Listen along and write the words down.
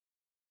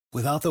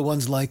Without the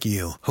ones like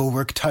you, who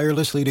work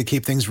tirelessly to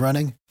keep things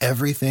running,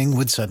 everything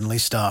would suddenly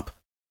stop.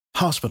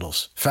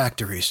 Hospitals,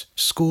 factories,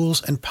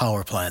 schools, and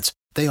power plants,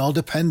 they all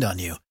depend on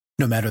you.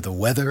 No matter the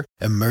weather,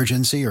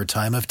 emergency, or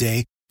time of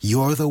day,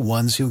 you're the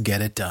ones who get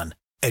it done.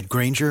 At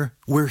Grainger,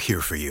 we're here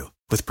for you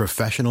with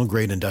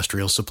professional-grade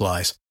industrial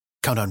supplies.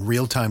 Count on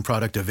real-time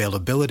product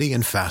availability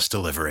and fast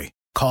delivery.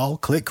 Call,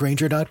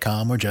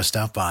 clickgrainger.com, or just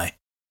stop by.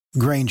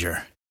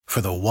 Grainger, for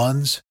the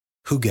ones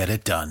who get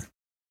it done.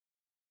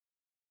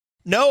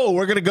 No,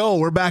 we're going to go.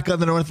 We're back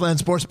on the Northland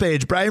Sports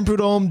page. Brian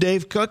Prudhomme,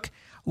 Dave Cook.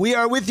 We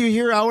are with you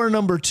here, hour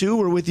number 2.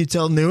 We're with you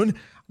till noon. I'm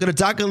going to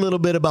talk a little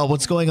bit about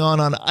what's going on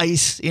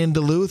ice in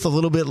Duluth a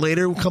little bit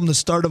later, come the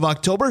start of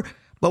October.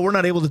 But we're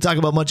not able to talk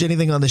about much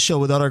anything on the show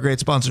without our great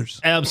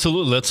sponsors.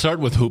 Absolutely. Let's start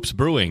with Hoops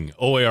Brewing,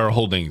 OAR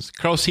Holdings,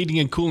 Kraus Heating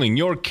and Cooling,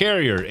 your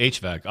carrier,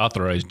 HVAC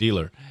authorized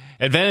dealer,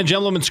 Advantage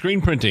Emblem and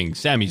Screen Printing,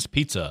 Sammy's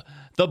Pizza,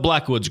 the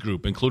Blackwoods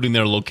Group, including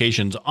their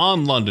locations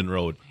on London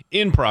Road,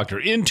 in Proctor,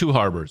 in Two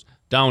Harbors,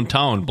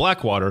 downtown,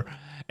 Blackwater,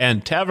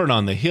 and Tavern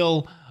on the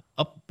Hill,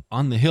 up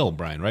on the hill,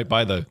 Brian, right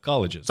by the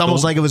colleges. It's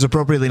almost like it was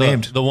appropriately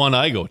named. The one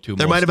I go to.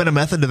 There might have been a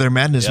method to their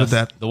madness with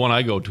that. The one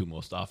I go to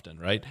most often,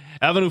 right?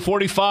 Avenue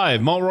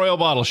 45, Mall Royal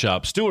Bottle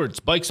Shop, Stewart's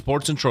Bike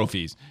Sports and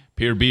Trophies,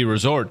 Pier B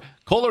Resort,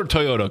 Kohler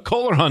Toyota,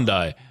 Kohler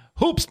Hyundai,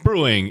 Hoops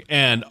Brewing,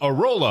 and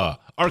Arola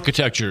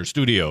Architecture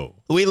Studio.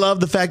 We love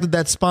the fact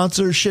that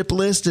sponsorship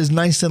list is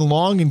nice and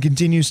long and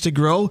continues to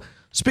grow.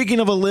 Speaking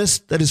of a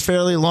list that is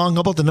fairly long,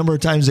 how about the number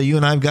of times that you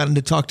and I have gotten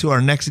to talk to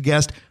our next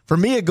guest? For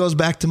me, it goes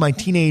back to my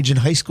teenage and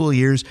high school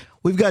years.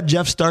 We've got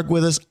Jeff Stark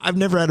with us. I've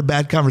never had a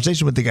bad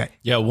conversation with the guy.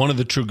 Yeah, one of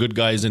the true good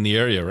guys in the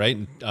area, right?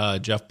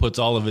 Jeff puts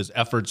all of his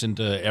efforts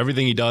into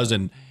everything he does,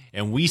 and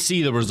we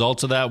see the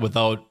results of that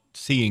without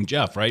seeing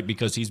Jeff, right?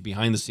 Because he's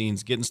behind the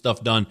scenes getting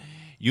stuff done.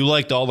 You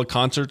liked all the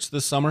concerts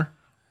this summer?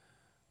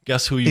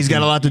 Guess who He's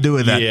got a lot to do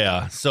with that.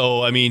 Yeah.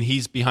 So, I mean,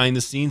 he's behind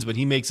the scenes, but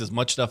he makes as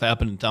much stuff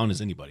happen in town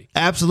as anybody.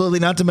 Absolutely.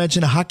 Not to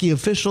mention a hockey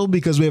official,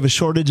 because we have a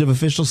shortage of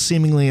officials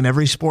seemingly in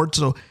every sport.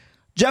 So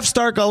Jeff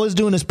Stark always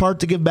doing his part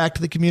to give back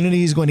to the community.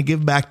 He's going to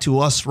give back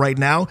to us right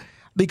now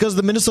because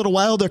the Minnesota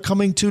Wild are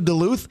coming to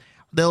Duluth.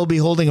 They'll be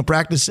holding a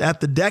practice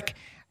at the DECC.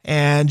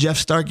 And Jeff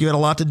Stark, you had a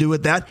lot to do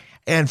with that.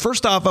 And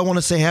first off, I want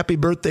to say happy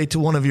birthday to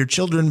one of your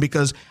children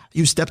because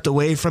you stepped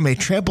away from a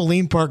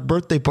trampoline park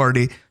birthday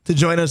party to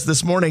join us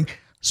this morning.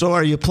 So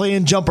are you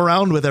playing jump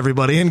around with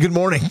everybody? And good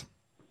morning.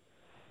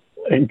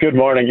 Good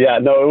morning. Yeah,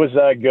 no, it was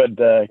good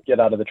to get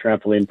out of the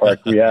trampoline park.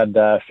 We had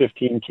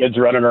 15 kids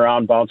running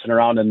around, bouncing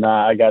around, and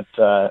I got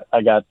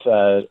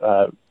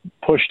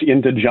pushed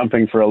into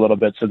jumping for a little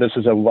bit. So this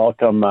is a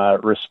welcome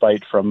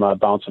respite from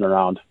bouncing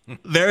around.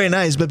 Very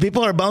nice. But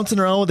people are bouncing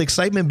around with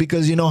excitement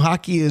because, you know,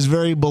 hockey is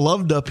very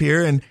beloved up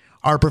here. And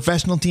our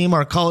professional team,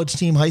 our college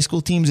team, high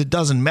school teams, it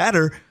doesn't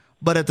matter.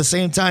 But at the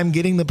same time,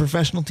 getting the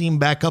professional team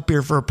back up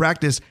here for a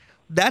practice,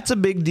 that's a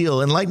big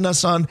deal. Enlighten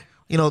us on,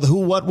 you know, the who,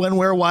 what, when,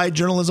 where, why,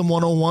 Journalism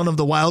 101 of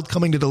the Wild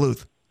coming to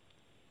Duluth.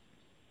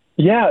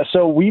 Yeah,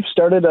 so we've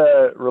started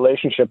a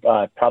relationship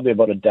probably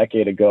about a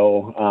decade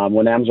ago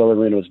when Amsoil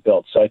Arena was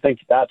built. So I think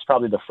that's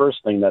probably the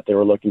first thing that they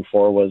were looking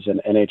for was an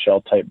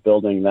NHL-type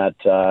building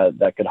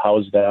that could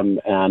house them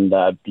and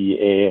be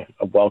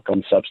a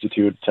welcome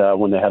substitute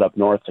when they head up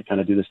north to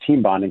kind of do this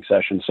team bonding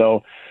session.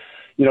 So,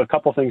 you know, a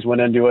couple things went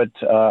into it.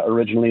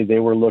 Originally, they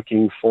were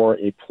looking for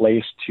a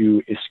place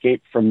to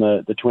escape from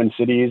the Twin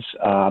Cities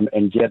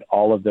and get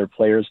all of their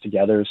players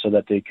together so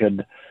that they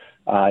could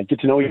get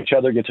to know each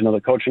other, get to know the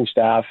coaching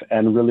staff,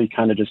 and really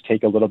kind of just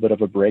take a little bit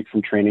of a break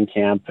from training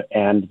camp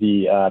and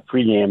the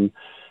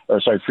preseason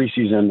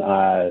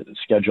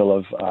schedule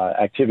of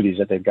activities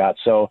that they've got.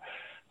 So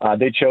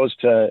they chose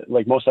to,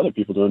 like most other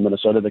people do in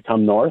Minnesota, to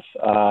come north.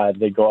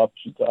 They go up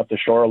the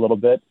shore a little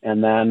bit,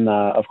 and then,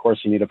 of course,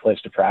 you need a place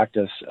to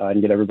practice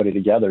and get everybody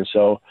together.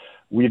 So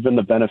we've been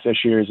the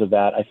beneficiaries of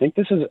that. I think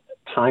this is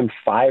time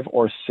 5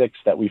 or 6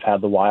 that we've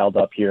had the Wild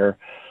up here.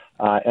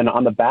 And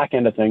on the back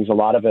end of things, a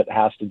lot of it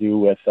has to do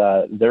with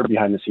their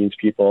behind-the-scenes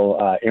people,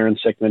 Aaron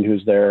Sickman,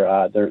 who's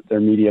their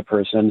media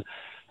person,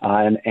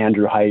 and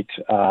Andrew Height,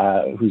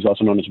 who's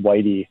also known as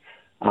Whitey,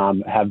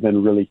 have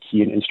been really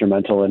key and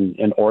instrumental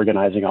in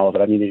organizing all of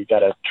it. I mean, you've got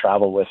to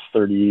travel with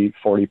 30,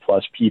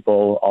 40-plus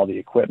people, all the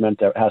equipment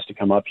that has to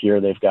come up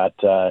here. They've got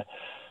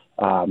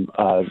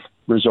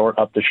resort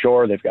up the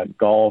shore. They've got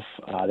golf.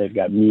 They've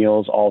got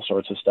meals, all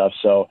sorts of stuff.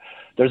 So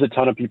there's a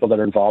ton of people that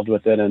are involved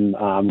with it,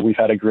 and we've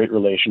had a great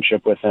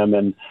relationship with them.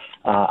 And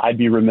I'd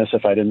be remiss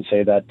if I didn't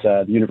say that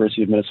the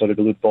University of Minnesota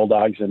Duluth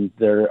Bulldogs and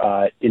their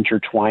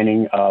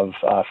intertwining of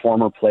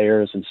former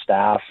players and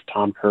staff,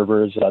 Tom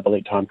Curvers, the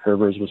late Tom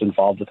Curvers was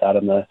involved with that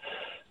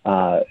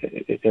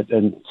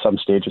in some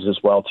stages as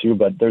well too.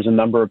 But there's a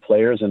number of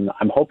players, and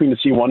I'm hoping to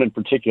see one in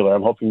particular.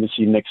 I'm hoping to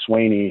see Nick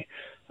Swaney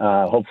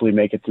hopefully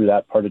make it through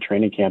that part of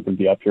training camp and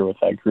be up here with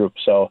that group.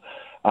 So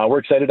we're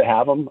excited to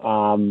have them.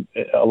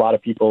 A lot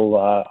of people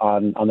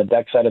on the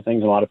DECC side of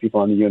things, and a lot of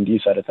people on the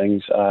UMD side of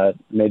things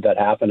made that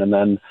happen. And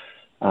then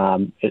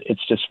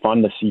it's just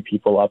fun to see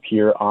people up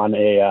here on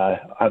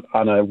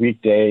a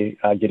weekday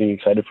getting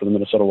excited for the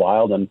Minnesota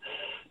Wild. And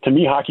to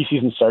me, hockey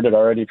season started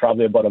already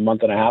probably about a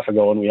month and a half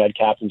ago when we had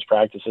captain's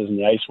practices and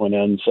the ice went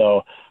in.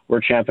 So we're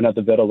champing at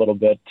the bit a little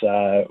bit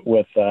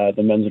with the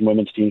men's and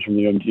women's teams from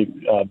the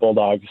UMD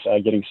Bulldogs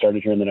getting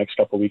started here in the next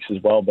couple of weeks as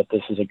well. But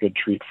this is a good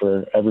treat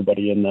for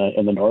everybody in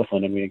the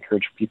Northland, and we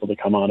encourage people to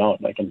come on out.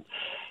 And I can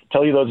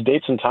tell you those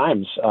dates and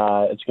times.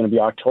 It's going to be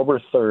October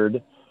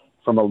 3rd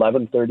from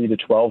 11:30 to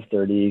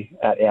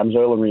 12:30 at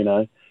Amsoil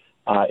Arena.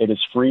 It is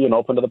free and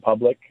open to the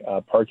public.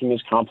 Parking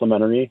is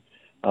complimentary.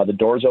 The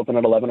doors open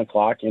at 11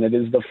 o'clock, and it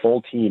is the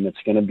full team. It's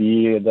going to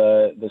be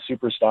the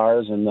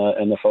superstars and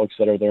the folks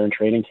that are there in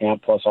training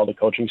camp, plus all the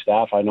coaching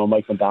staff. I know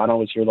Mike Madonna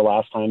was here the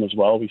last time as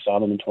well. We saw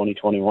them in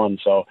 2021.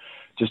 So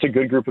just a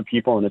good group of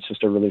people, and it's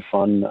just a really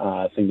fun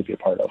thing to be a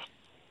part of.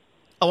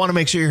 I want to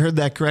make sure you heard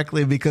that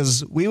correctly,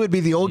 because we would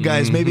be the old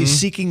guys maybe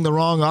seeking the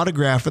wrong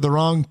autograph or the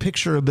wrong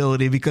picture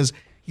ability, because,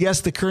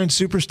 yes, the current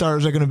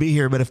superstars are going to be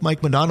here, but if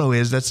Mike Madonna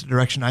is, that's the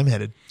direction I'm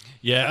headed.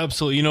 Yeah,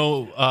 absolutely. You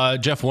know,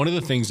 Jeff, one of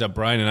the things that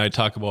Brian and I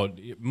talk about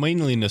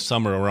mainly in the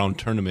summer around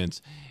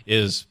tournaments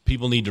is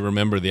people need to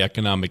remember the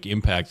economic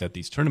impact that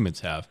these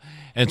tournaments have.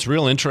 And it's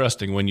real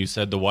interesting when you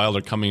said the Wild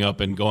are coming up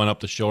and going up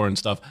the shore and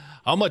stuff,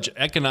 how much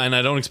and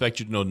I don't expect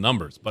you to know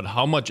numbers, but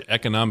how much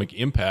economic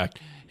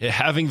impact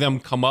having them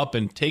come up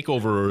and take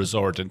over a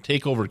resort and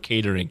take over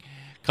catering,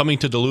 coming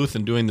to Duluth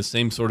and doing the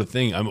same sort of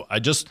thing. I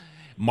just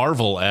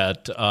marvel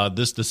at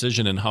this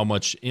decision and how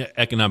much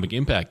economic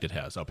impact it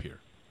has up here.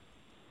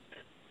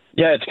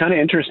 Yeah, it's kind of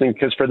interesting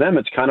because for them,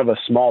 it's kind of a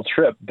small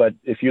trip. But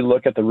if you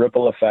look at the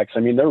ripple effects, I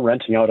mean, they're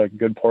renting out a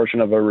good portion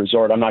of a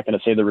resort. I'm not going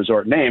to say the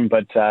resort name,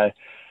 but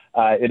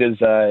it is,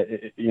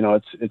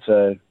 it's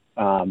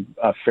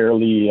a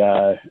fairly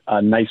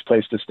nice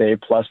place to stay.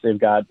 Plus, they've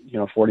got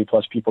 40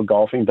 plus people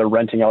golfing. They're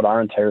renting out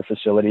our entire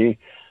facility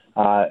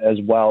as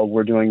well.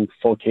 We're doing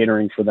full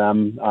catering for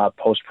them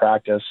post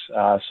practice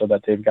so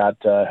that they've got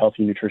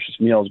healthy,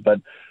 nutritious meals.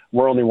 But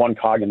we're only one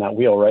cog in that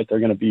wheel, right? They're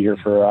going to be here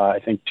for, I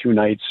think, 2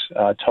 nights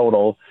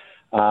total.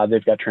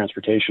 They've got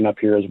transportation up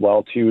here as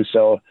well, too.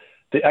 So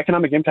the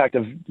economic impact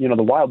of,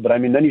 the Wild, but I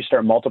mean, then you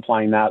start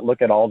multiplying that.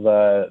 Look at all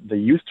the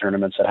youth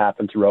tournaments that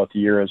happen throughout the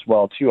year as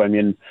well, too. I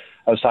mean,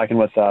 I was talking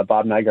with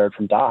Bob Nygaard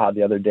from Daha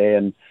the other day,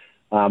 and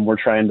we're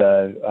trying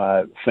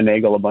to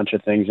finagle a bunch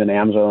of things in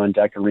Amsoil and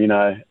DECC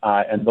Arena,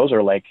 and those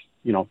are like,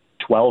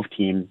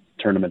 12-team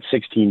tournaments,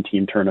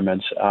 16-team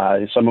tournaments.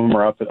 Some of them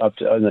are up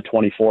to in the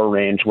 24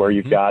 range where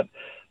you've got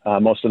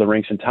most of the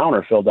rinks in town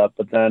are filled up.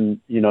 But then,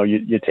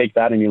 you take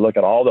that and you look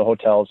at all the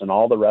hotels and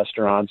all the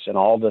restaurants and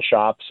all the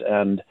shops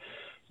and,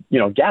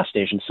 gas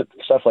stations,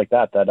 stuff like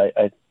that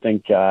I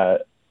think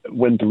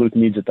when Duluth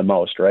needs it the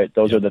most, right?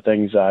 Those are the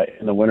things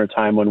in the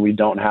wintertime when we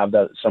don't have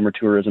that summer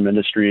tourism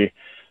industry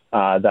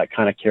that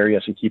kind of carry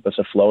us and keep us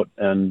afloat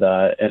and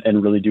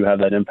really do have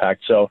that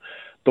impact. So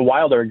the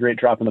Wild are a great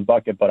drop in the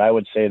bucket, but I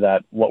would say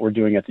that what we're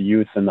doing at the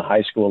youth and the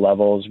high school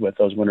levels with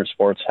those winter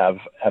sports have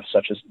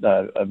such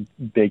a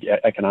big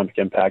economic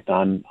impact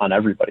on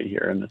everybody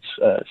here, and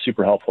it's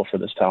super helpful for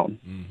this town.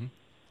 Mm-hmm.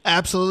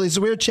 Absolutely. So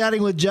we were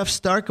chatting with Jeff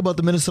Stark about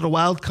the Minnesota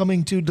Wild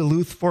coming to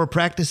Duluth for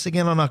practice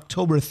again on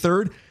October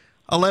 3rd,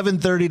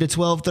 11:30 to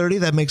 12:30.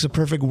 That makes a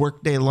perfect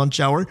workday lunch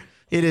hour.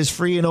 It is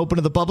free and open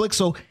to the public,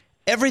 so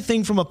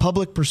everything from a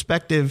public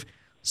perspective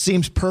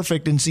seems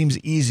perfect and seems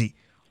easy.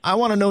 I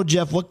want to know,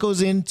 Jeff, what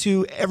goes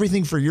into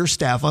everything for your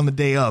staff on the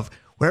day of?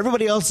 Where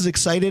everybody else is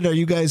excited, are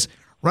you guys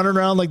running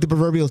around like the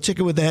proverbial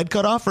chicken with the head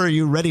cut off, or are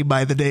you ready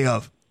by the day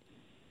of?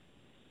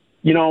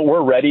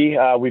 We're ready.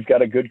 We've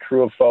got a good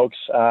crew of folks.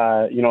 For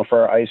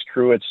our ice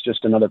crew, it's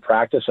just another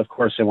practice. Of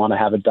course, they want to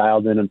have it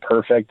dialed in and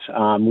perfect.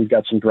 We've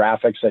got some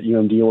graphics that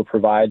UMD will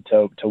provide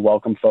to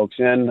welcome folks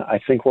in. I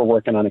think we're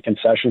working on a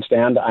concession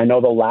stand. I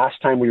know the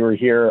last time we were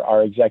here,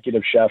 our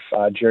executive chef,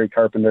 Jerry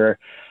Carpenter,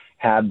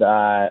 had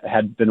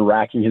been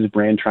racking his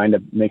brain trying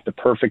to make the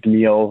perfect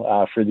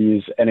meal for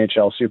these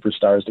NHL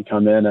superstars to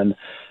come in. And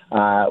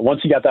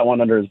once he got that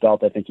one under his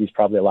belt, I think he's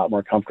probably a lot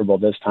more comfortable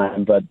this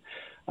time. But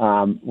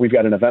we've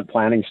got an event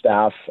planning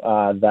staff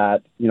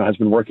that has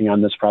been working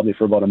on this probably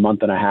for about a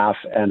month and a half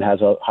and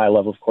has a high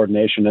level of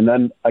coordination. And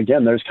then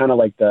again, there's kind of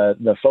like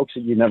the folks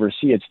that you never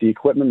see. It's the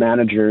equipment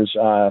managers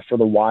for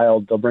the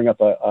Wild. They'll bring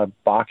up a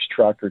box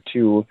truck or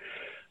two.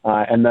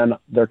 And then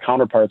their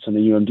counterparts on the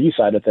UMD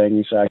side of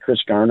things, Chris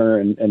Garner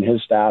and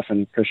his staff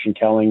and Christian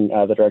Kelling,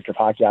 the director of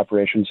hockey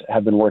operations,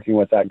 have been working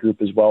with that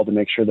group as well to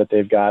make sure that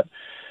they've got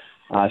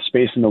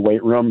space in the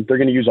weight room. They're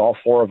going to use all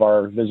 4 of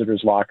our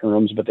visitors' locker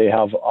rooms, but they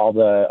have all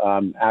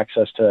the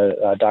access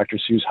to Dr.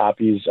 Suze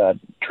Hoppy's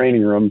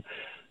training room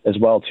as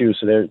well, too.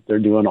 So they're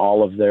doing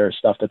all of their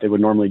stuff that they would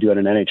normally do at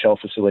an NHL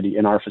facility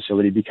in our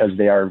facility because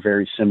they are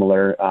very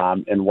similar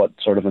in what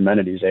sort of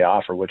amenities they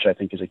offer, which I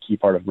think is a key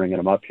part of bringing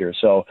them up here.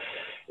 So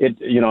I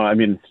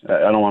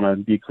don't want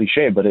to be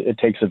cliche, but it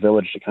takes a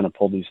village to kind of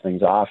pull these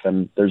things off.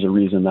 And there's a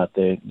reason that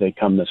they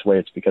come this way.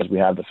 It's because we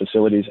have the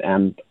facilities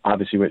and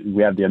obviously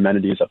we have the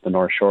amenities up the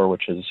North Shore,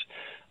 which is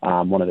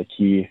one of the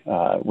key,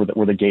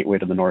 we're the gateway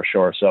to the North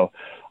Shore. So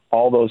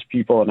all those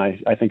people, and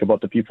I think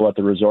about the people at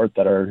the resort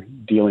that are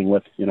dealing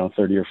with,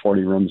 30 or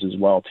 40 rooms as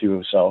well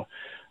too. So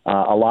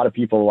a lot of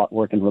people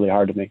working really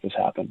hard to make this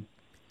happen.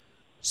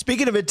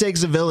 Speaking of it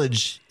takes a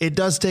village, it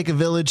does take a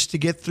village to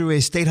get through a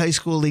state high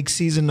school league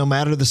season, no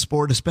matter the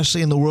sport,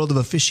 especially in the world of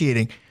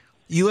officiating.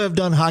 You have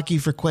done hockey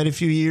for quite a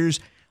few years.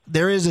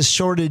 There is a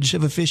shortage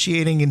of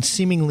officiating in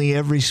seemingly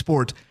every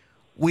sport.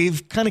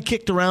 We've kind of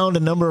kicked around a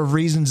number of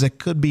reasons that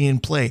could be in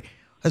play.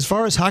 As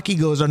far as hockey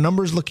goes, are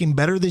numbers looking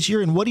better this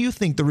year? And what do you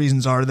think the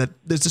reasons are that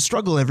there's a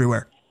struggle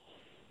everywhere?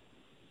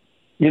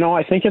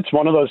 I think it's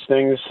one of those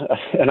things,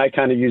 and I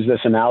kind of use this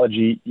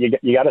analogy, you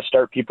got to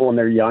start people when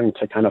they're young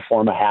to kind of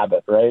form a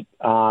habit, right?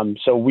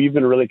 So we've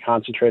been really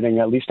concentrating,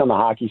 at least on the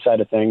hockey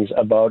side of things,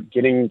 about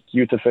getting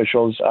youth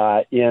officials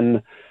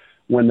in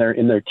when they're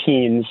in their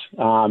teens,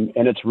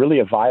 and it's really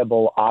a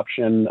viable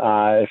option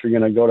if you're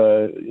going to go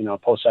to,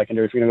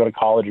 post-secondary, if you're going to go to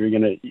college, or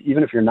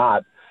even if you're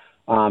not,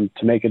 to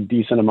make a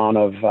decent amount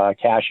of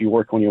cash. You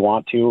work when you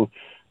want to.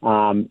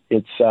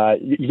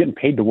 You're getting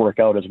paid to work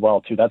out as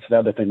well too. That's the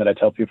other thing that I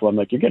tell people. I'm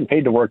like, you're getting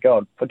paid to work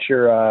out. Put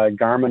your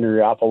Garmin or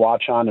your Apple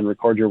Watch on and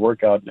record your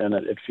workout, and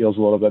it feels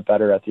a little bit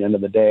better at the end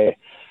of the day.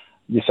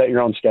 You set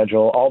your own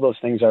schedule. All those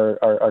things are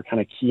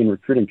kind of key in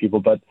recruiting people.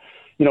 But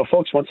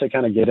folks, once they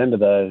kind of get into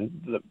the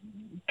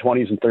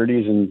 20s and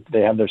 30s and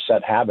they have their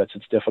set habits,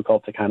 it's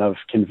difficult to kind of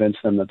convince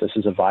them that this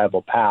is a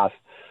viable path.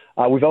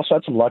 We've also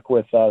had some luck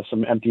with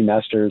some empty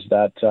nesters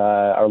that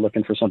are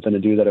looking for something to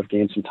do that have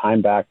gained some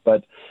time back.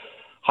 But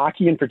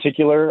hockey in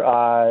particular,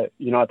 at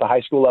the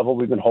high school level,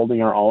 we've been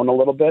holding our own a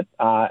little bit.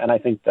 And I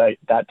think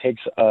that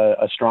takes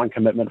a strong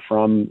commitment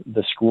from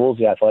the schools,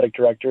 the athletic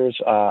directors,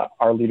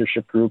 our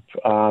leadership group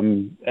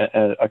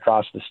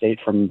across the state,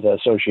 from the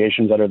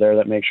associations that are there,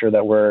 that make sure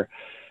that we're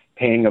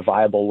paying a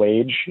viable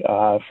wage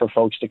for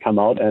folks to come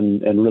out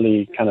and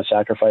really kind of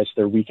sacrifice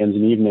their weekends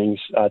and evenings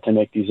to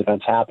make these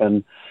events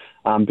happen.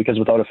 Because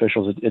without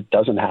officials, it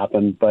doesn't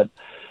happen. But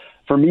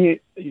for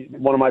me,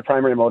 one of my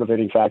primary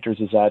motivating factors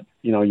is that,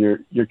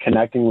 you're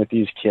connecting with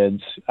these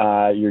kids,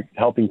 you're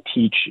helping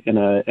teach in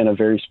a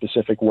very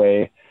specific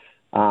way.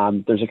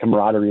 There's a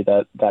camaraderie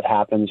that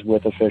happens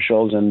with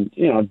officials, and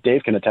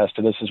Dave can attest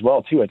to this as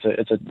well too.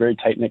 It's a very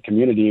tight knit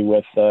community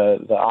with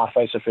the off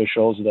ice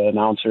officials, the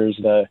announcers,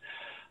 the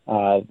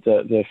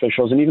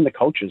officials, and even the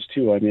coaches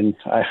too. I mean,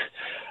 I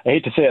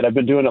hate to say it, I've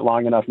been doing it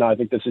long enough now. I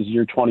think this is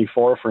year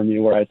 24 for me,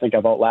 where I think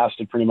I've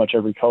outlasted pretty much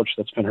every coach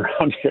that's been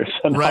around here.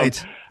 So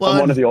right. I'm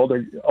one of the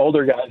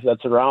older guys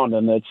that's around,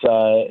 and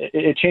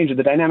it changes.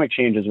 The dynamic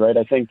changes, right?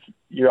 I think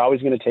you're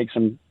always going to take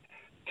some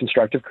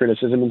constructive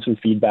criticism and some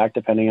feedback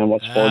depending on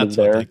what sport is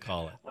there. That's what they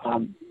call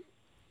it.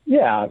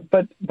 Yeah,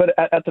 but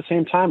at the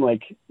same time,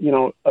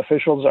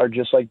 officials are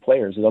just like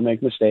players. They'll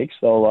make mistakes.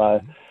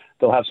 They'll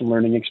have some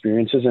learning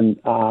experiences,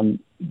 and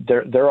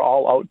they're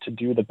all out to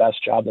do the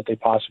best job that they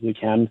possibly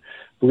can.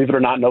 Believe it or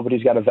not,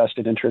 nobody's got a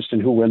vested interest in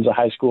who wins a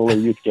high school or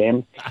youth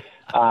game.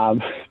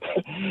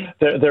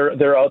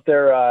 They're out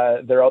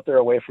there. They're out there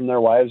away from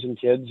their wives and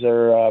kids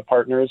or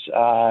partners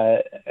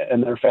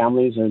and their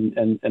families,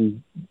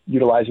 and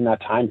utilizing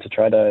that time to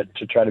try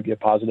to be a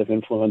positive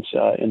influence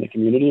in the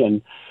community.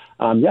 And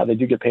they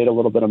do get paid a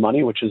little bit of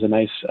money, which is a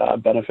nice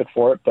benefit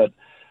for it, but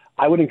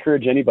I would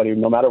encourage anybody,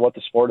 no matter what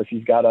the sport, if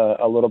you've got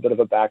a little bit of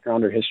a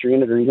background or history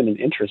in it, or even an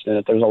interest in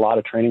it, there's a lot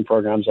of training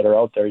programs that are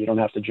out there. You don't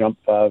have to jump,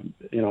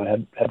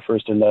 head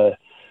first into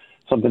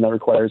something that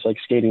requires like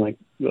skating,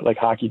 like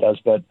hockey does.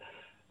 But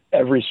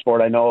every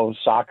sport, I know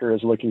soccer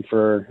is looking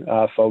for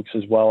folks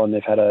as well, and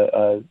they've had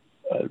a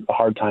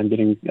hard time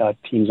getting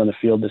teams on the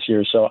field this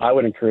year. So I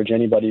would encourage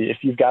anybody, if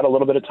you've got a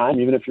little bit of time,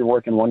 even if you're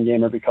working one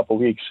game every couple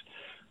of weeks,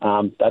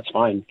 that's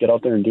fine. Get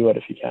out there and do it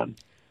if you can.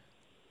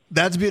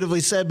 That's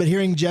beautifully said, but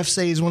hearing Jeff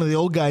say he's one of the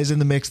old guys in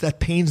the mix,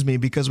 that pains me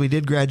because we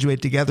did graduate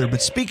together.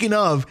 But speaking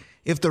of,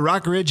 if the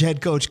Rock Ridge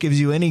head coach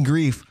gives you any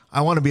grief,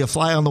 I want to be a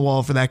fly on the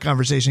wall for that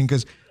conversation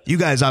because you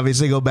guys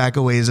obviously go back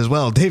a ways as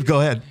well. Dave,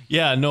 go ahead.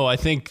 Yeah, no, I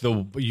think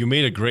you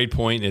made a great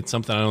point. It's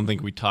something I don't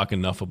think we talk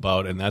enough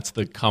about, and that's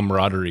the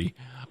camaraderie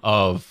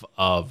of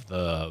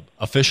the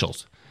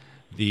officials,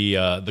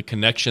 the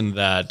connection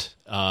that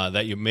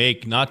you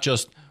make, not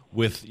just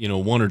with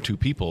one or two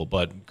people,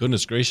 but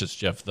goodness gracious,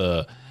 Jeff,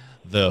 the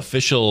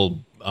official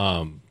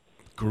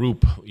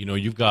group,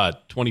 you've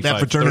got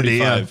 25,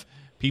 35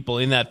 people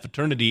in that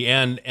fraternity,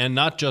 and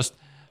not just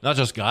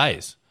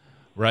guys,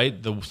 right?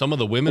 Some of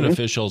the women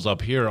officials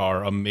up here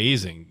are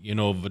amazing.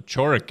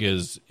 Vachorik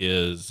is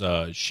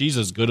she's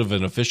as good of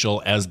an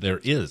official as there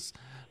is,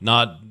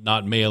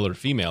 not male or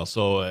female.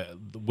 So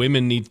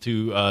women need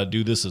to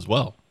do this as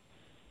well.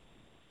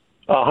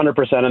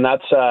 100%, and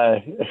that's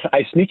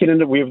I sneak it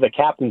into. We have the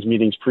captains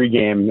meetings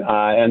pregame,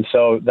 and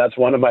so that's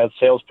one of my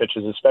sales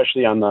pitches,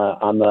 especially on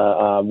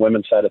the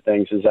women's side of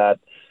things, is that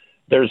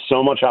there's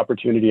so much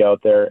opportunity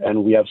out there,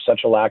 and we have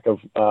such a lack of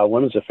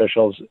women's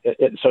officials.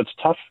 So it's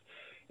tough.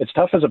 It's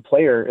tough as a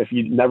player if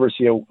you never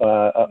see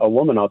a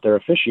woman out there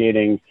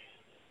officiating.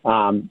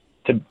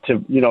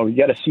 You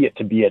got to see it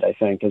to be it, I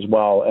think, as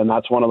well. And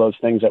that's one of those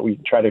things that we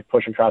try to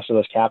push across to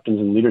those captains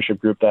and leadership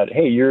group that,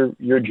 hey, you're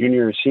a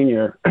junior or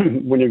senior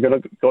when you're going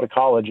to go to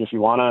college. If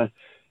you want to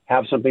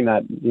have something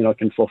that,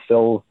 can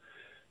fulfill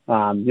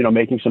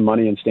making some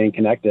money and staying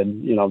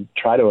connected,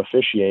 try to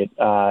officiate.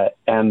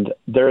 And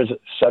there is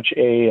such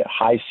a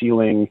high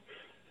ceiling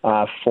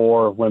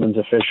for women's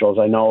officials.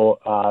 I know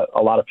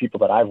a lot of people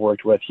that I've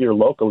worked with here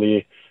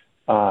locally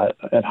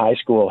at high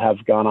school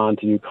have gone on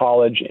to do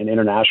college and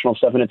international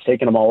stuff, and it's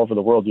taken them all over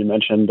the world. You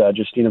mentioned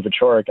Justina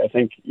Vichorik. I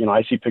think,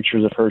 I see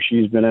pictures of her.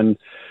 She's been in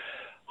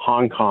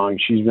Hong Kong.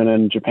 She's been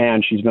in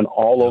Japan. She's been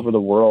all over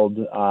the world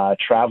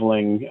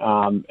traveling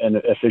and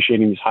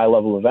officiating these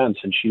high-level events,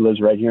 and she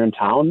lives right here in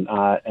town,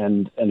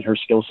 and her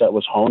skill set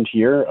was honed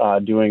here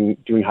doing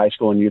high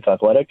school and youth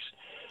athletics.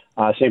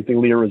 Same thing,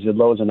 Leah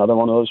Rezidlo is another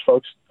one of those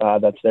folks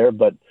that's there,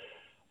 but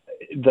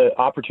the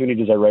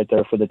opportunities are right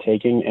there for the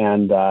taking,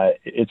 and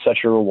it's such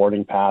a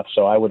rewarding path.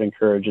 So I would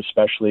encourage,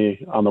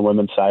 especially on the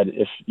women's side,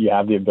 if you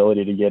have the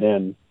ability to get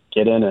in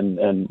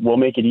and we'll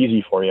make it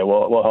easy for you.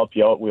 We'll help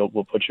you out. We'll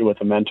put you with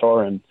a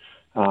mentor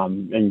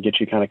and get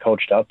you kind of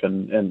coached up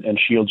and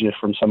shield you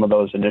from some of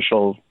those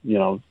initial,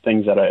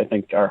 things that I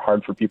think are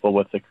hard for people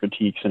with the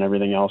critiques and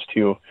everything else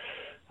too.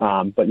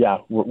 But yeah,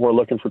 we're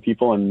looking for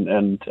people,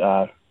 and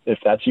if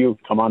that's you,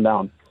 come on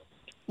down.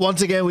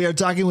 Once again, we are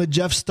talking with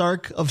Jeff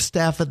Stark of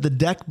staff at the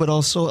DECC, but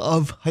also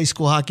of high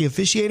school hockey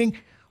officiating.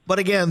 But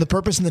again, the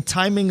purpose and the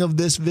timing of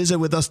this visit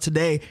with us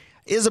today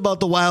is about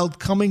the Wild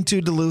coming to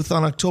Duluth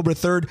on October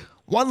 3rd.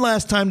 One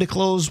last time to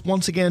close,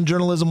 once again,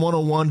 Journalism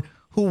 101,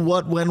 who,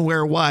 what, when,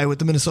 where, why with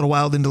the Minnesota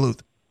Wild in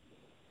Duluth.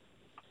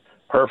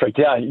 Perfect.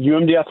 Yeah,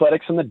 UMD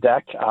Athletics and the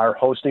DECC are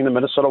hosting the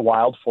Minnesota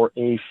Wild for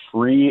a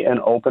free and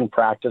open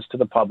practice to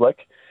the public.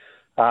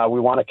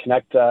 We want to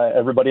connect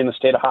everybody in the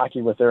state of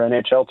hockey with their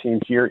NHL team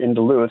here in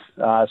Duluth.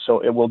 So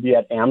it will be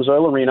at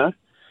Amsoil Arena,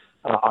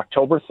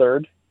 October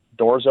 3rd.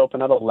 Doors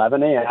open at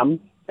 11 a.m.,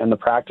 and the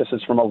practice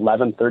is from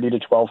 11:30 to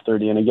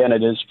 12:30. And again,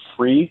 it is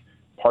free.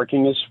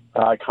 Parking is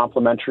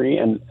complimentary,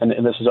 and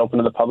this is open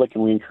to the public,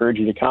 and we encourage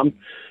you to come.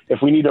 If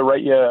we need to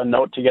write you a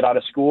note to get out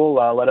of school,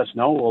 let us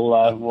know.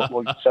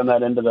 We'll send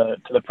that into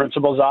the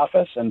principal's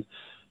office, and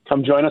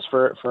come join us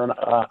for an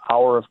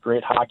hour of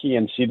great hockey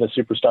and see the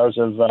superstars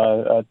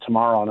of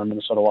tomorrow on our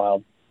Minnesota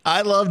Wild.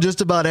 I love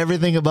just about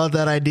everything about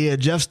that idea.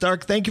 Jeff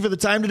Stark, thank you for the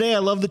time today. I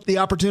love the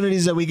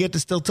opportunities that we get to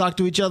still talk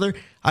to each other.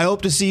 I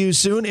hope to see you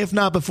soon. If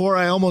not before,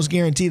 I almost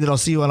guarantee that I'll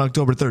see you on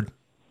October 3rd.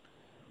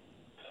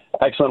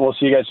 Excellent. We'll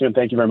see you guys soon.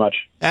 Thank you very much.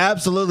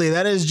 Absolutely.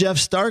 That is Jeff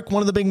Stark,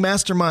 one of the big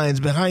masterminds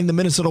behind the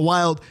Minnesota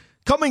Wild,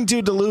 coming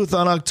to Duluth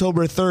on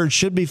October 3rd.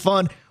 Should be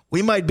fun.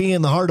 We might be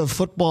in the heart of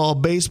football,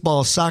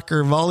 baseball,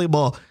 soccer,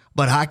 volleyball,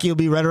 but hockey will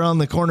be right around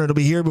the corner. It'll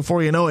be here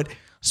before you know it.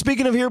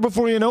 Speaking of here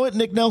before you know it,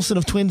 Nick Nelson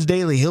of Twins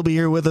Daily. He'll be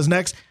here with us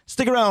next.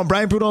 Stick around.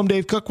 Brian Prudhomme,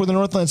 Dave Cook with the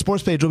Northland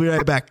Sports Page. We'll be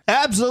right back.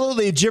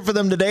 Absolutely. Cheer for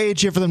them today.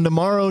 Cheer for them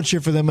tomorrow. Cheer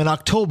for them in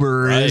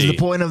October is the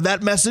point of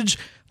that message,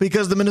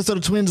 because the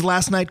Minnesota Twins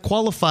last night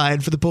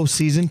qualified for the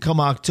postseason come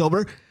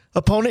October.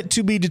 Opponent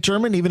to be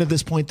determined. Even at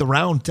this point, the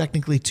round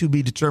technically to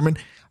be determined.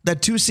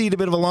 That 2 seed, a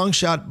bit of a long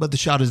shot, but the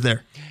shot is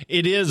there.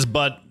 It is,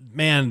 but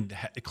man,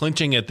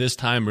 clinching at this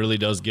time really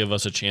does give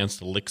us a chance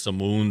to lick some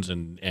wounds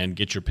and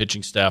get your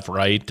pitching staff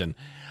right. And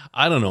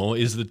I don't know,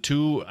 is the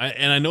 2,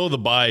 and I know the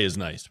bye is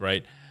nice,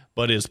 right?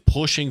 But is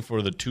pushing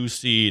for the 2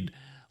 seed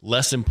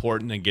less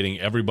important than getting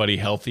everybody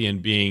healthy and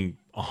being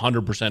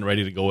 100%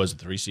 ready to go as a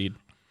 3 seed?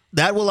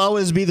 That will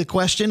always be the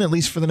question, at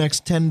least for the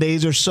next 10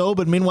 days or so.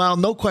 But meanwhile,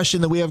 no question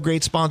that we have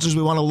great sponsors.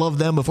 We want to love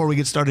them before we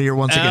get started here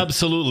once again.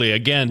 Absolutely.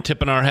 Again,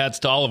 tipping our hats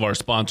to all of our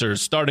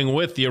sponsors, starting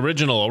with the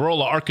original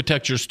Arola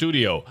Architecture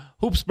Studio,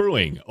 Hoops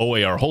Brewing,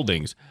 OAR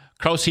Holdings,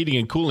 Kraus Heating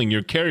and Cooling,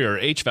 your Carrier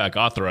HVAC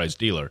authorized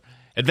dealer,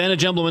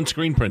 Advantage Emblem and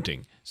Screen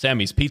Printing,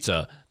 Sammy's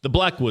Pizza, the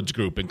Blackwoods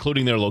Group,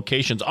 including their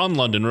locations on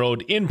London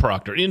Road, in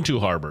Proctor, in Two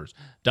Harbors,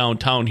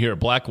 downtown here at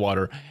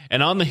Blackwater,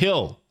 and on the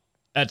Hill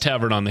at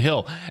Tavern on the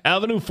Hill,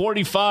 Avenue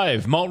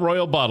 45, Mount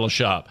Royal Bottle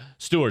Shop,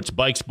 Stewart's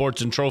Bike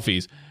Sports and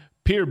Trophies,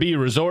 Pier B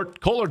Resort,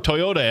 Kohler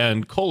Toyota,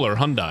 and Kohler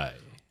Hyundai.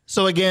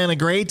 So again, a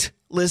great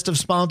list of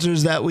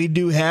sponsors that we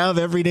do have.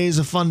 Every day is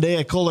a fun day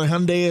at Kohler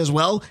Hyundai as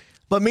well.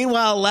 But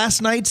meanwhile,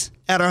 last night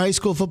at our high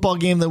school football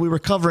game that we were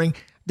covering,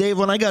 Dave,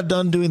 when I got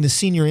done doing the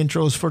senior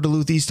intros for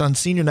Duluth East on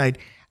senior night,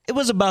 it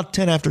was about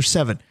 10 after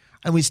 7,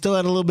 and we still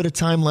had a little bit of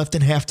time left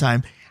in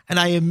halftime. And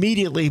I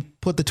immediately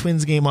put the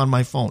Twins game on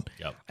my phone.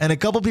 Yep. And a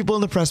couple people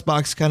in the press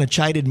box kind of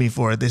chided me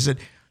for it. They said,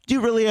 "Do you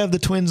really have the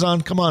Twins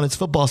on? Come on, it's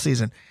football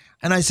season."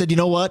 And I said, "You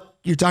know what?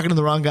 You're talking to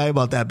the wrong guy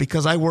about that,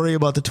 because I worry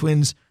about the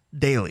Twins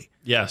daily."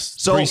 Yes,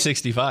 so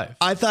 365.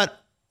 I thought,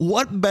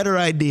 what better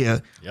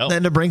idea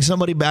than to bring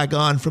somebody back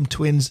on from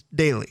Twins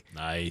Daily?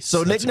 Nice.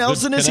 So Nick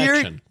Nelson is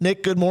here.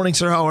 Nick, good morning,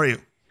 sir. How are you?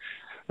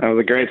 That was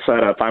a great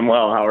setup. I'm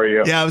well. How are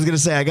you? Yeah, I was going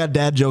to say, I got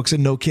dad jokes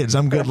and no kids.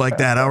 I'm good like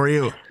that. How are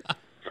you?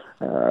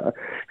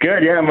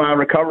 Good. Yeah, I'm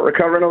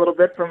recovering a little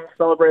bit from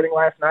celebrating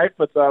last night,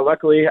 but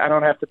luckily I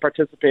don't have to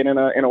participate in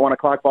a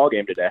 1:00 ball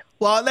game today.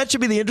 Well, that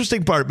should be the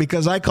interesting part,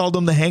 because I called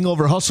them the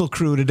Hangover Hustle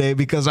Crew today,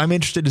 because I'm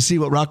interested to see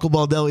what Rocco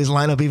Baldelli's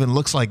lineup even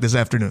looks like this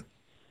afternoon.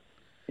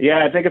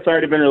 Yeah, I think it's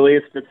already been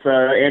released. It's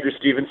Andrew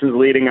Stevenson's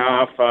leading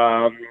off.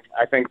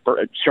 I think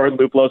Jordan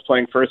Luplo's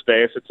playing first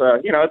base. It's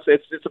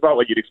it's about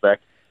what you'd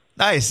expect.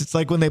 Nice. It's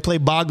like when they play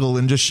Boggle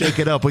and just shake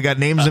it up. We got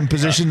names and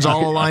positions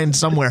all aligned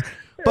somewhere.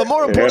 But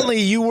more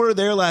importantly, you were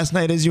there last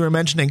night, as you were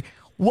mentioning.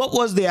 What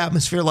was the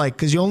atmosphere like?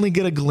 Because you only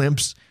get a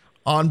glimpse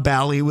on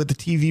Bally with the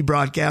TV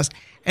broadcast,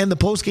 and the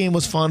postgame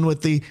was fun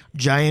with the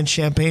giant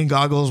champagne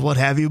goggles, what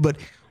have you, but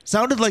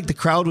sounded like the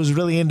crowd was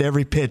really into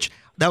every pitch.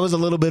 That was a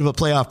little bit of a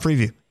playoff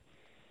preview.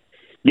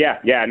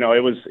 Yeah, no, it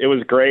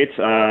was great.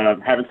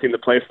 Haven't seen the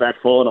place that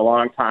full in a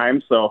long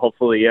time, so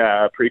hopefully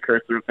a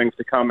precursor of things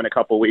to come in a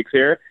couple of weeks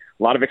here.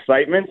 A lot of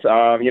excitement.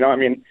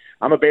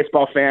 I'm a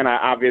baseball fan,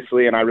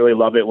 obviously, and I really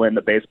love it when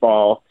the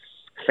baseball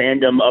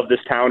fandom of this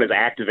town is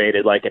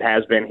activated like it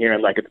has been here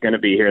and like it's going to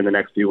be here in the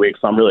next few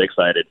weeks. So I'm really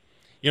excited.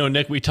 You know,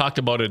 Nick, we talked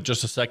about it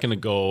just a second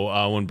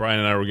ago when Brian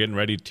and I were getting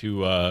ready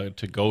to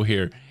go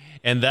here,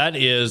 and that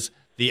is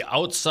the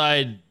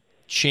outside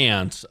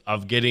chance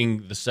of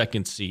getting the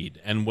second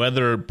seed and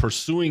whether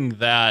pursuing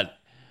that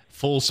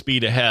full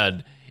speed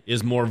ahead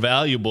is more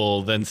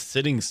valuable than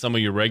sitting some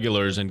of your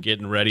regulars and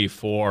getting ready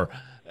for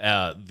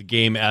the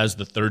game as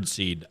the third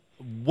seed.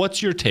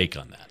 What's your take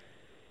on that?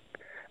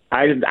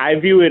 I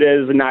view it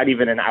as not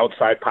even an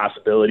outside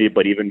possibility,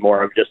 but even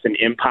more of just an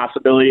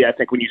impossibility. I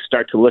think when you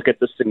start to look at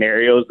the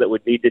scenarios that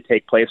would need to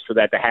take place for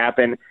that to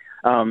happen,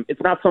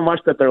 it's not so much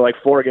that they're like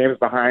 4 games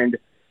behind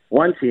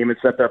one team,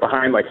 it's that they're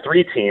behind like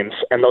 3 teams,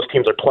 and those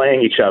teams are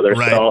playing each other.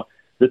 Right. So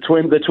the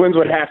Twins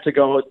would have to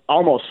go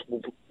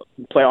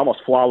play almost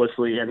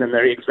flawlessly, and then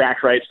the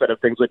exact right set of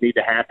things would need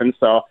to happen.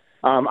 So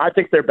I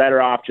think they're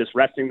better off just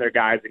resting their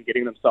guys and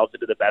getting themselves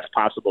into the best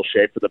possible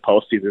shape for the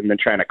postseason than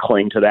trying to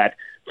cling to that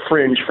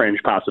fringe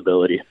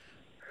possibility.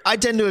 I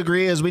tend to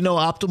agree, as we know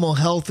optimal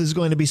health is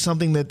going to be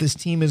something that this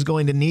team is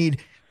going to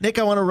need. Nick,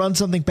 I want to run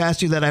something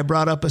past you that I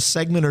brought up a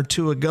segment or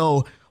two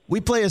ago. We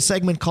play a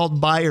segment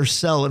called Buy or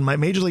Sell, and my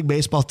Major League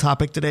Baseball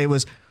topic today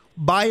was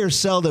buy or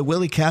sell that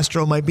Willie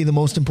Castro might be the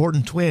most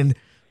important Twin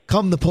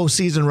come the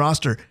postseason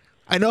roster.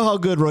 I know how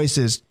good Royce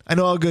is. I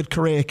know how good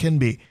Correa can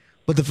be.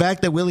 But the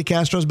fact that Willie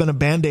Castro's been a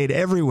Band-Aid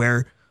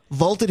everywhere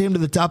vaulted him to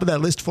the top of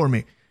that list for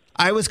me.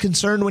 I was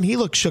concerned when he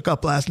looked shook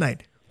up last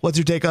night. What's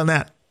your take on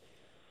that?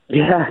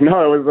 Yeah,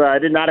 no, it was. I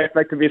did not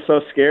expect to be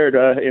so scared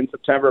in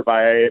September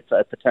by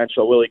a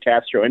potential Willie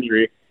Castro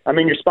injury. I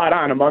mean, you're spot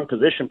on among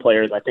position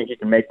players. I think you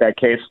can make that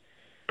case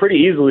pretty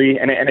easily,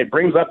 and it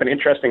brings up an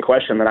interesting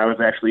question that I was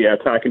actually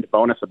talking to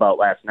Bonus about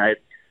last night.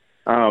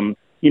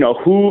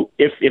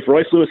 If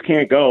Royce Lewis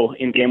can't go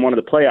in Game 1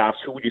 of the playoffs,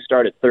 who would you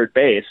start at third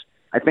base?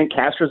 I think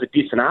Castro's a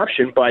decent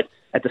option, but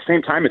at the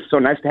same time, it's so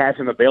nice to have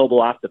him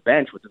available off the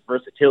bench with his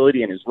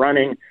versatility and his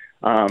running.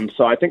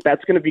 So I think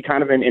that's going to be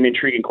kind of an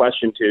intriguing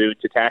question to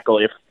tackle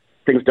if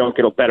things don't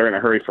get better in a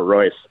hurry for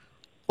Royce.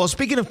 Well,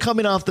 speaking of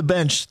coming off the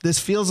bench, this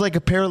feels like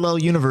a parallel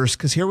universe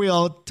because here we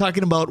are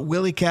talking about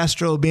Willie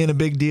Castro being a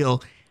big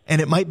deal, and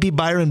it might be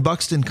Byron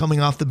Buxton coming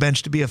off the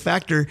bench to be a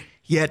factor,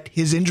 yet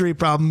his injury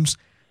problems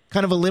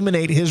kind of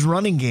eliminate his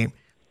running game.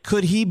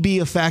 Could he be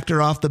a factor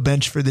off the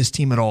bench for this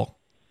team at all?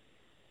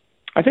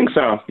 I think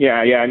so. Yeah.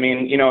 I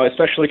mean,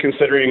 especially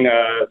considering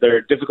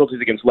their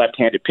difficulties against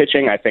left-handed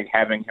pitching, I think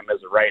having him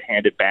as a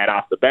right-handed bat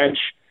off the bench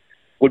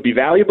would be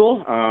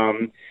valuable.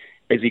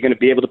 Is he going to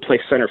be able to play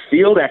center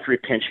field after he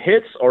pinch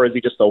hits, or is he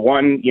just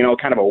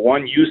kind of a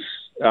one-use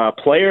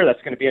player?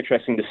 That's going to be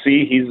interesting to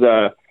see. He's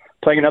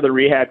playing another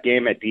rehab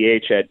game at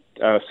DH at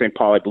St.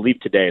 Paul, I believe,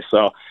 today.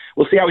 So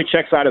we'll see how he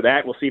checks out of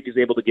that. We'll see if he's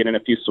able to get in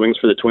a few swings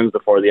for the Twins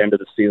before the end of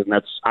the season.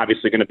 That's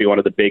obviously going to be one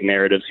of the big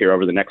narratives here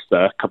over the next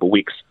couple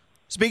weeks.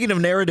 Speaking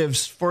of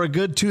narratives, for a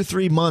good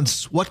 2-3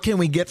 months, what can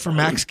we get for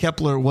Max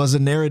Kepler was a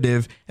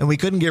narrative, and we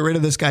couldn't get rid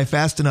of this guy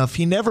fast enough.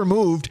 He never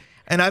moved,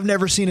 and I've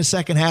never seen a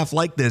second half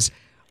like this.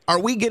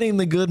 Are we getting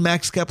the good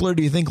Max Kepler,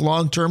 do you think,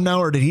 long-term now,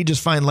 or did he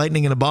just find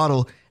lightning in a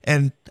bottle?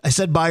 And I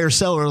said buy or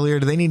sell earlier.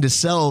 Do they need to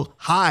sell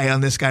high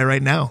on this guy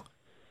right now?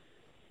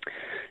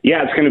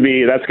 Yeah, that's going to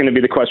be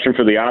the question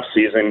for the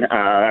offseason.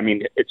 I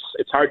mean,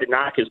 it's hard to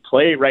knock his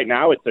play right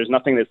now. There's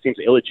nothing that seems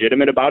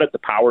illegitimate about it. The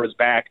power is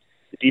back.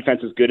 The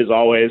defense is good as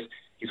always.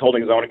 He's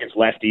holding his own against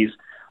lefties.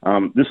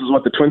 This is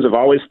what the Twins have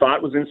always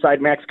thought was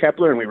inside Max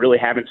Kepler, and we really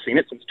haven't seen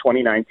it since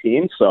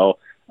 2019. So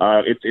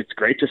it's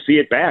great to see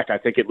it back. I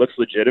think it looks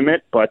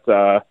legitimate, but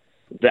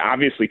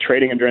obviously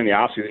trading him during the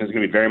offseason is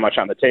going to be very much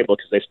on the table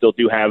because they still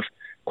do have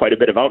quite a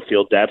bit of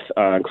outfield depth,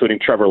 including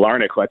Trevor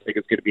Larnach, who I think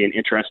is going to be an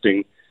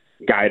interesting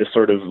guy to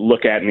sort of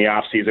look at in the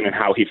offseason and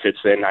how he fits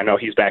in. I know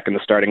he's back in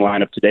the starting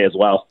lineup today as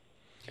well.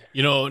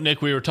 You know,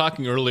 Nick, we were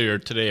talking earlier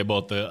today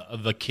about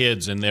the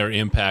kids and their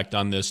impact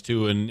on this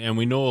too, and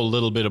we know a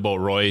little bit about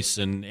Royce,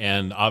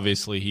 and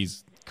obviously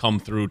he's come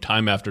through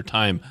time after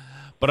time.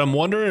 But I'm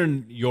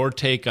wondering your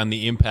take on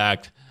the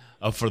impact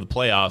for the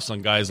playoffs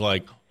on guys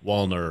like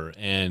Wallner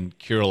and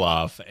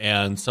Kirilloff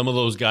and some of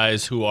those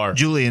guys who are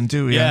Julian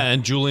too. Yeah,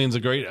 and Julian's a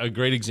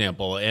great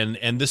example.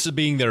 And this is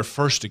being their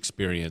first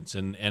experience,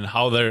 and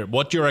how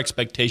what your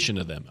expectation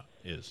of them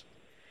is.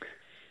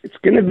 It's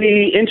going to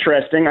be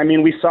interesting. I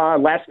mean, we saw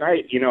last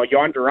night,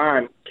 Yon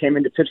Duran came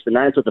in to pitch the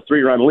ninth with a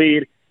 3-run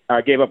lead,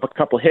 gave up a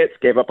couple hits,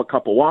 gave up a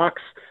couple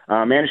walks,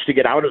 managed to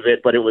get out of it,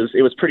 but it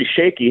was pretty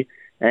shaky.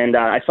 And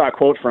I saw a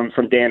quote from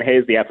Dan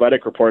Hayes, the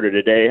athletic reporter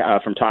today,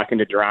 from talking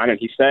to Duran, and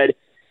he said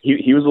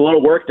he was a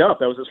little worked up.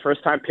 That was his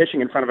first time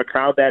pitching in front of a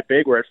crowd that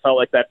big where it felt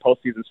like that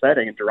postseason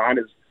setting. And Duran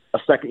is a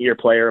second-year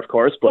player, of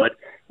course, but,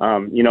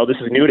 this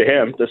is new to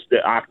him,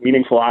 the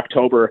meaningful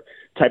October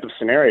type of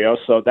scenario.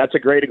 So that's a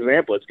great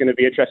example. It's going to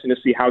be interesting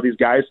to see how these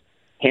guys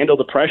handle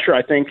the pressure.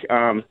 I think,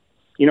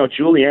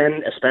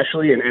 Julien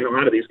especially, and a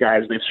lot of these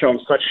guys, they've shown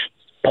such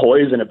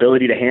poise and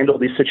ability to handle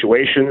these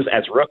situations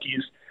as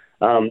rookies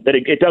that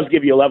it does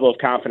give you a level of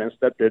confidence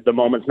that the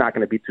moment's not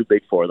going to be too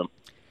big for them.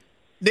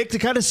 Nick, to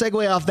kind of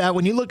segue off that,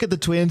 when you look at the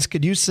Twins,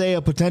 could you say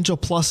a potential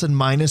plus and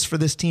minus for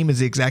this team is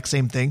the exact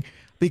same thing?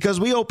 Because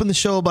we opened the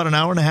show about an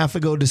hour and a half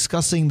ago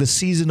discussing the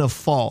season of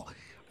fall.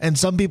 And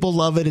some people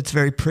love it. It's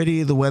very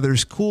pretty. The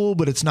weather's cool,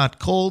 but it's not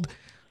cold.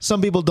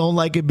 Some people don't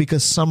like it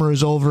because summer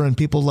is over, and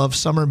people love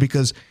summer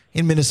because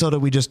in Minnesota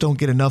we just don't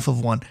get enough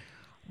of one.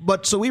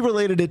 But so we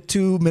related it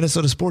to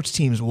Minnesota sports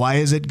teams. Why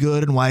is it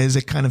good and why is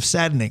it kind of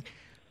saddening?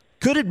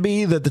 Could it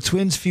be that the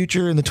Twins'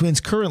 future and the Twins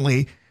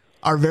currently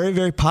are very,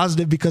 very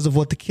positive because of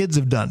what the kids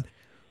have done,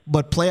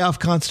 but playoff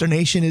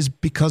consternation is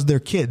because they're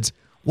kids?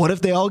 What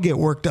if they all get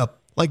worked up,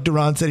 like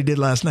Duran said he did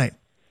last night?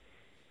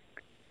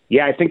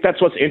 Yeah, I think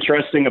that's what's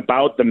interesting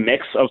about the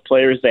mix of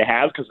players they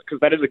have, because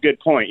that is a good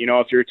point.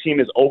 If your team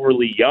is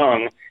overly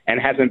young and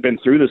hasn't been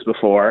through this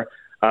before,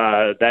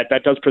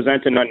 that does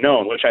present an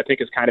unknown, which I think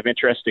is kind of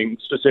interesting,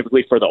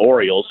 specifically for the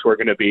Orioles, who are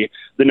going to be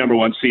the number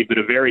one seed, but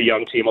a very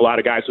young team, a lot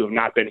of guys who have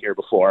not been here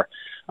before.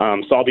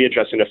 So I'll be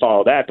interested to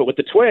follow that. But with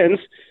the Twins,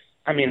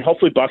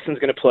 hopefully Buxton's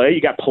going to play.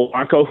 You got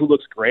Polanco, who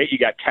looks great. You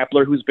got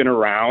Kepler, who's been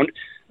around.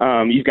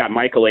 You've got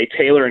Michael A.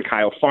 Taylor and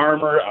Kyle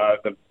Farmer.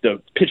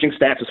 The pitching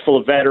staff is full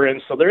of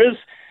veterans. So there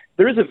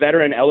is a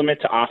veteran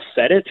element to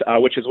offset it,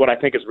 which is what I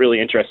think is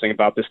really interesting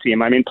about this team.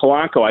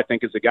 Polanco, I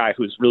think, is a guy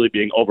who's really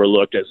being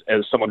overlooked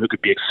as someone who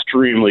could be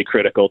extremely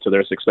critical to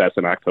their success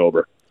in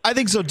October. I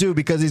think so, too,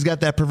 because he's got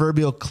that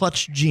proverbial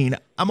clutch gene.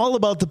 I'm all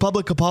about the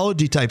public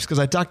apology types because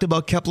I talked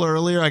about Kepler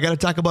earlier. I got to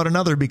talk about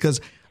another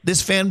because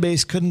this fan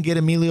base couldn't get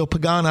Emilio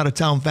Pagan out of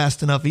town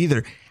fast enough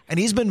either. And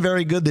he's been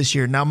very good this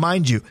year. Now,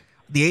 mind you,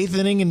 the 8th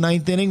inning and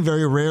 9th inning,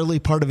 very rarely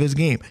part of his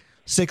game.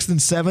 6th and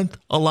 7th,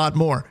 a lot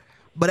more.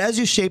 But as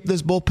you shape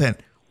this bullpen,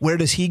 where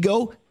does he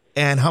go,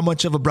 and how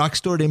much of a Brock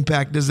Stewart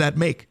impact does that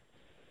make?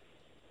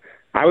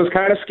 I was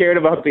kind of scared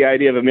about the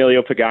idea of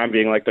Emilio Pagan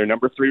being like their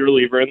number 3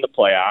 reliever in the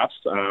playoffs.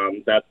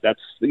 That's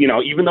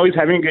even though he's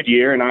having a good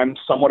year, and I'm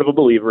somewhat of a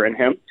believer in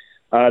him,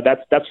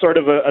 that's sort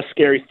of a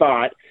scary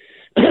thought,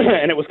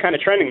 and it was kind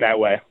of trending that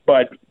way.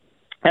 But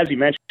as you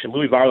mentioned,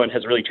 Louis Varland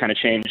has really kind of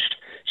changed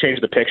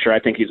the picture. I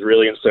think he's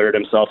really inserted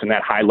himself in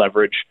that high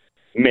leverage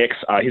mix.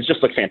 He's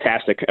just looked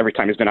fantastic every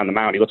time he's been on the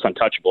mound. He looks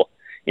untouchable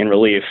in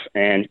relief.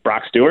 And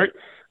Brock Stewart,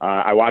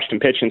 I watched him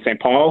pitch in St.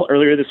 Paul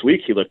earlier this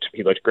week. He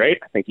looked great.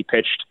 I think he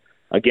pitched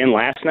again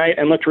last night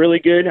and looked really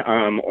good.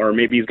 Or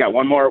maybe he's got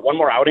one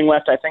more outing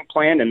left, I think,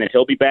 planned, and then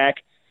he'll be back.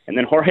 And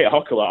then Jorge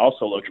Alcala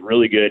also looked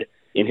really good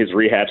in his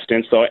rehab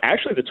stint. So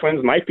actually the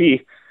Twins might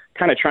be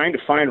kind of trying to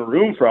find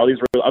room for all these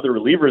other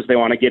relievers they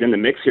want to get in the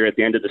mix here at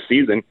the end of the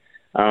season.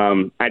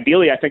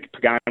 Ideally, I think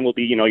Pagan will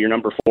be, your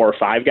number 4 or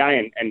 5 guy,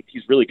 and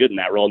he's really good in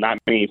that role. Not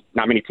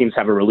many teams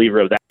have a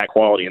reliever of that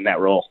quality in that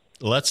role.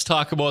 Let's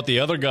talk about the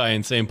other guy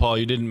in St. Paul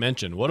you didn't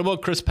mention. What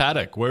about Chris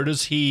Paddock? Where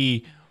does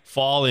he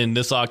fall in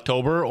this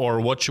October, or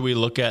what should we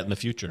look at in the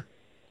future?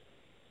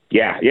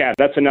 Yeah,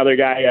 that's another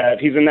guy.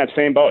 He's in that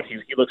same boat. He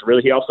looks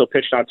really. He also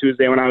pitched on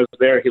Tuesday when I was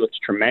there. He looks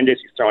tremendous.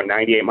 He's throwing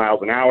 98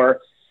 miles an hour.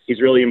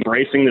 He's really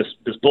embracing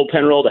this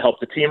bullpen role to help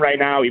the team right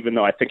now, even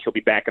though I think he'll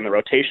be back in the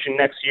rotation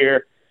next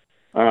year.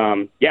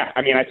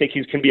 I think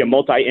he can be a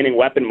multi-inning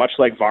weapon, much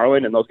like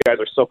Varland, and those guys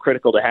are so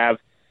critical to have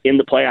in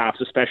the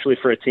playoffs, especially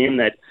for a team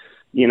that,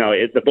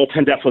 the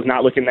bullpen depth was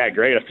not looking that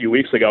great a few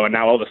weeks ago, and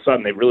now all of a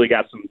sudden they've really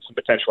got some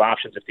potential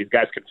options if these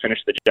guys can finish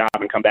the job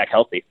and come back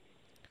healthy.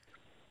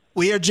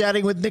 We are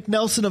chatting with Nick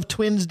Nelson of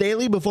Twins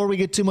Daily. Before we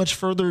get too much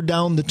further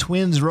down the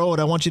Twins road,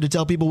 I want you to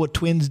tell people what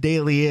Twins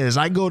Daily is.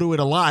 I go to it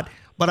a lot,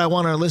 but I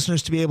want our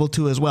listeners to be able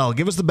to as well.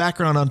 Give us the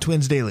background on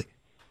Twins Daily.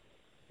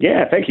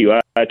 Yeah, thank you.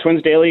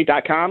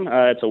 Twinsdaily.com.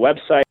 It's a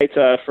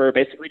website for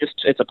basically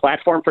it's a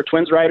platform for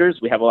Twins writers.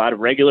 We have a lot of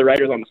regular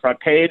writers on the front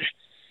page.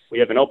 We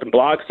have an open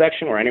blog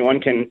section where anyone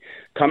can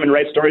come and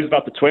write stories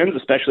about the Twins,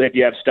 especially if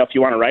you have stuff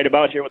you want to write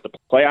about here with the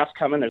playoffs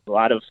coming. There's a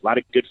lot of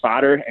good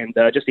fodder and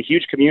just a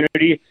huge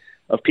community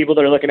of people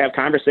that are looking to have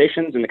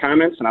conversations in the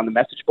comments and on the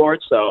message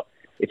board. So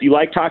if you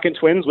like talking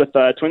Twins with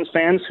Twins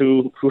fans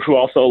who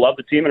also love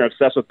the team and are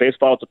obsessed with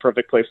baseball, it's a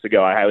perfect place to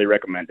go. I highly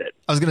recommend it.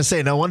 I was going to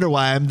say, no wonder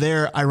why I'm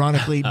there,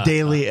 ironically,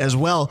 daily as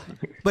well.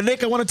 But,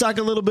 Nick, I want to talk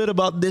a little bit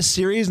about this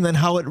series and then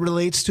how it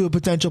relates to a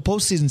potential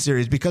postseason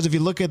series. Because if you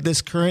look at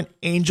this current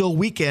Angel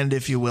weekend,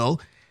 if you will,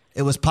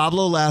 it was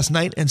Pablo last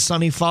night and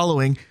Sonny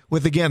following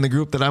with, again, the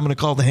group that I'm going to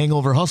call the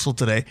Hangover Hustle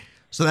today.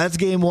 So that's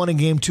game 1 and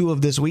game 2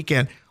 of this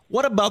weekend.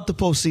 What about the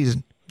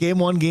postseason? Game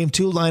 1, game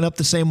 2 line up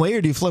the same way,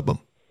 or do you flip them?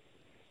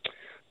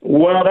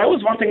 Well, that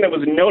was one thing that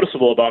was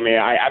noticeable about me.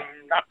 I'm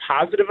not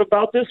positive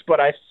about this, but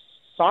I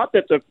thought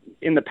that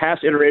in the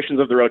past iterations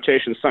of the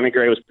rotation, Sonny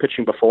Gray was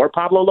pitching before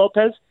Pablo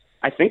Lopez.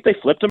 I think they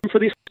flipped him for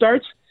these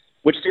starts,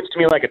 which seems to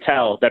me like a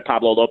tell that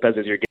Pablo Lopez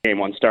is your game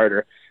one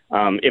starter.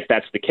 If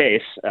that's the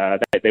case,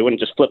 they wouldn't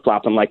just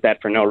flip-flop him like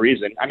that for no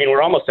reason. I mean,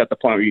 we're almost at the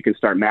point where you can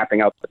start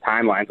mapping out the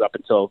timelines up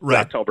until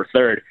October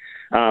 3rd.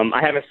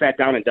 I haven't sat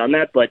down and done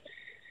that, but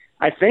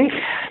I think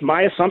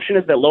my assumption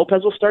is that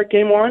Lopez will start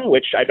game one,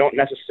 which I don't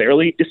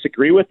necessarily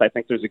disagree with. I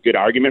think there's a good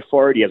argument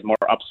for it. He has more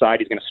upside.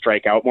 He's going to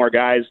strike out more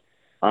guys.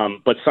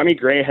 But Sonny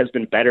Gray has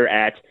been better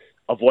at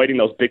avoiding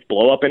those big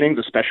blow-up innings,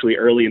 especially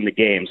early in the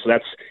game. So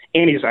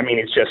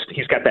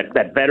he's got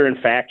that veteran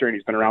factor, and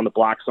he's been around the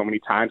block so many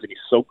times, and he's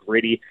so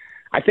gritty.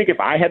 I think if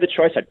I had the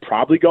choice, I'd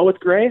probably go with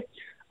Gray.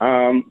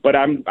 But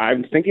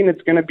I'm thinking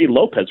it's going to be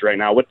Lopez right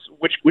now.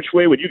 Which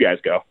way would you guys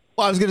go?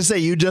 Well, I was going to say,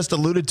 you just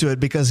alluded to it,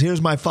 because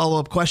here's my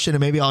follow-up question,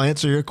 and maybe I'll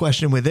answer your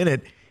question within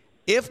it.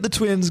 If the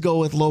Twins go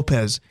with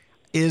Lopez,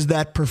 is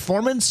that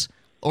performance,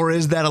 or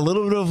is that a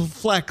little bit of a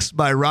flex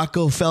by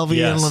Rocco,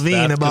 Felvey, and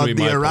Levine about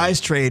the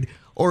Arise trade?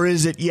 Or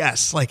is it,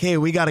 yes, like, hey,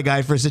 we got a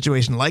guy for a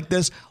situation like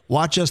this,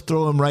 watch us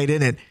throw him right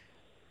in it?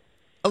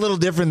 A little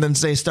different than,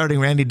 say, starting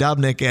Randy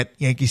Dobnak at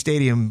Yankee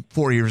Stadium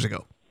 4 years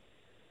ago.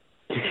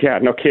 Yeah,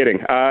 no kidding.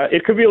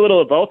 It could be a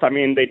little of both. I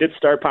mean, they did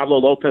start Pablo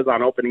Lopez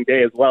on opening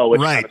day as well, which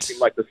kind of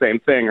seemed like the same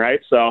thing, right?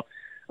 So,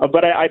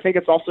 but I think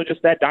it's also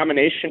just that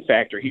domination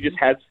factor. He just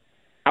has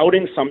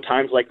outings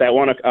sometimes like that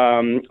one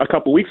a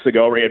couple weeks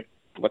ago where he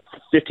had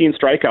 15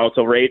 strikeouts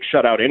over 8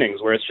 shutout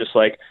innings, where it's just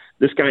like,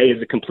 this guy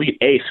is a complete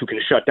ace who can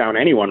shut down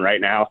anyone right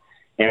now.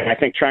 And I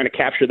think trying to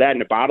capture that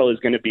in a bottle is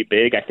going to be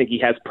big. I think he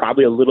has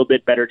probably a little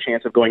bit better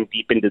chance of going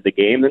deep into the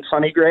game than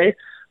Sonny Gray,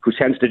 who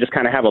tends to just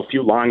kind of have a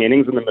few long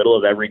innings in the middle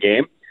of every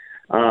game.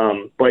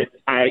 But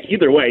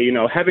either way,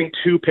 having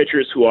two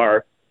pitchers who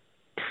are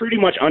pretty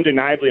much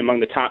undeniably among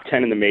the top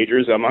 10 in the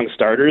majors among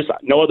starters,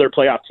 no other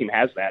playoff team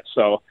has that.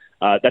 So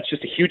that's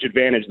just a huge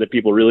advantage that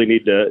people really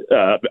need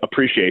to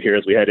appreciate here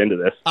as we head into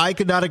this. I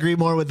could not agree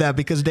more with that,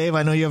 because, Dave,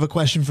 I know you have a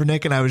question for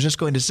Nick, and I was just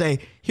going to say,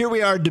 here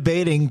we are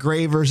debating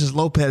Gray versus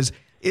Lopez.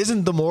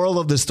 Isn't the moral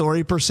of the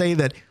story, per se,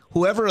 that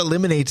whoever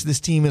eliminates this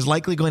team is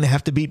likely going to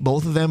have to beat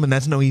both of them, and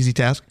that's no easy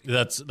task?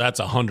 That's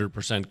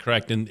 100%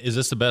 correct. And is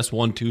this the best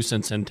 1-2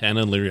 since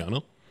Santana and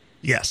Liriano?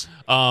 Yes.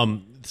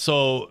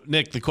 So,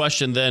 Nick, the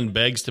question then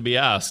begs to be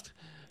asked.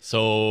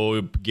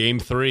 So, game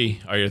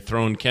 3, are you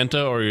throwing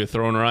Kenta or are you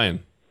throwing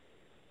Ryan?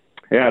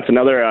 Yeah, it's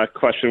another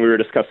question we were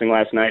discussing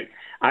last night.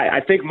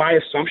 I think my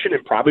assumption,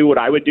 and probably what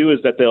I would do, is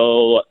that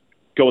they'll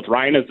go with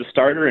Ryan as the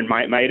starter and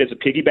Maeda as a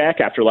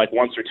piggyback after like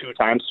once or two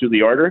times through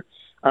the order,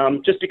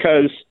 just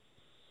because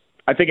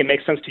I think it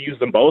makes sense to use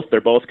them both.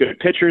 They're both good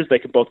pitchers. They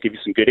can both give you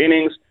some good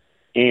innings.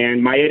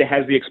 And Maeda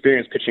has the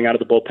experience pitching out of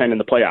the bullpen in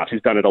the playoffs.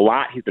 He's done it a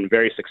lot. He's been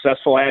very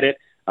successful at it.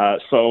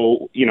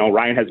 So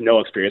Ryan has no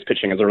experience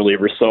pitching as a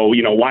reliever. So,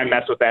 why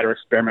mess with that or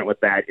experiment with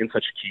that in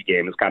such a key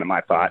game is kind of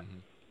my thought.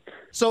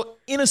 So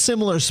in a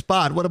similar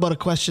spot, what about a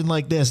question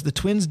like this? The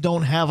Twins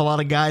don't have a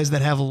lot of guys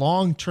that have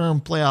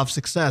long-term playoff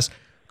success.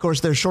 Of course,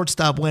 their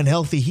shortstop, when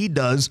healthy, he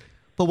does.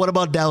 But what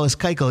about Dallas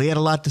Keuchel? He had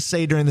a lot to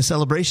say during the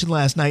celebration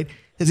last night.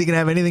 Is he going to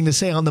have anything to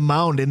say on the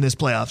mound in this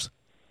playoffs?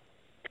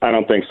 I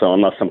don't think so,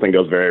 unless something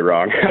goes very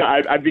wrong.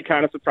 I'd be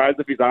kind of surprised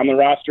if he's on the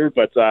roster,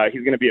 but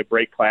he's going to be a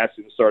break class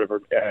in sort of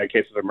a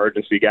case of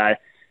emergency guy.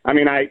 I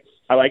mean, I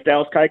like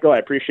Dallas Keuchel. I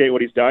appreciate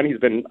what he's done. He's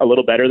been a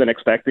little better than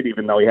expected,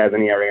 even though he has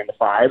an ERA in the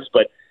 5s.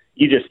 But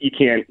you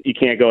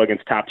can't go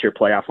against top tier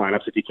playoff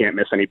lineups if you can't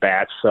miss any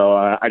bats. So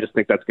I just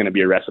think that's going to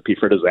be a recipe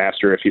for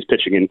disaster if he's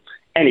pitching in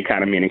any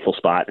kind of meaningful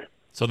spot.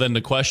 So then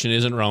the question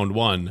isn't round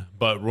 1,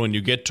 but when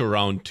you get to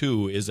round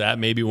 2, is that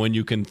maybe when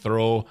you can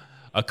throw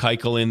a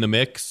Keuchel in the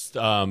mix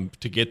to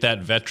get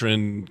that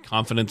veteran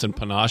confidence and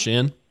panache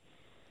in?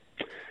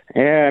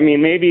 Yeah, I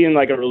mean, maybe in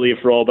like a relief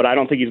role, but I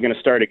don't think he's going to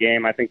start a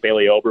game. I think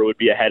Bailey Ober would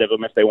be ahead of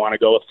him if they want to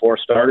go with 4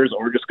 starters,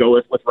 or just go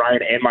with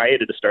Ryan and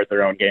Maeda to start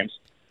their own games.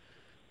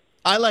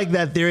 I like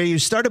that theory. You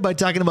started by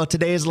talking about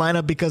today's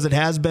lineup because it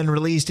has been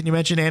released, and you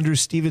mentioned Andrew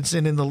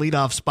Stevenson in the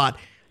leadoff spot.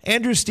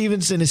 Andrew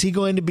Stevenson, is he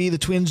going to be the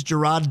Twins'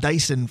 Gerard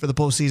Dyson for the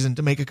postseason,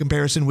 to make a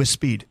comparison with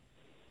speed?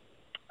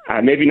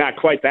 Maybe not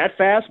quite that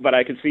fast, but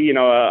I could see,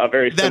 a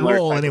very similar that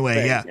role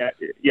anyway. Yeah.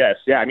 Yes.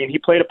 Yeah. I mean, he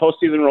played a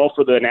postseason role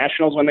for the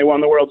Nationals when they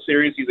won the World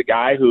Series. He's a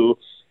guy who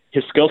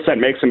his skill set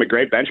makes him a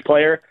great bench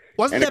player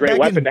and a great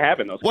weapon to have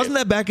in those games. Wasn't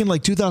that back in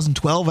like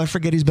 2012? I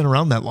forget he's been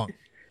around that long.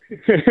 I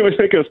think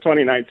it was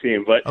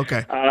 2019, but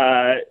okay.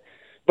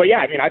 But yeah,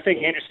 I mean, I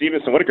think Andrew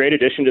Stevenson, what a great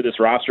addition to this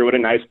roster. What a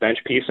nice bench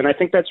piece. And I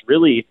think that's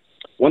really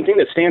one thing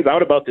that stands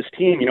out about this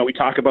team. We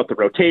talk about the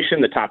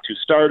rotation, the top 2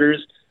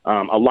 starters,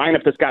 a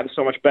lineup that's gotten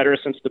so much better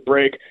since the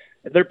break.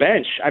 Their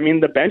bench. I mean,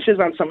 the benches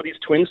on some of these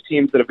Twins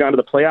teams that have gone to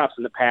the playoffs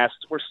in the past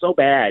were so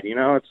bad.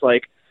 It's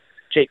like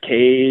Jake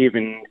Cave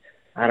and,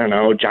 I don't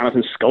know,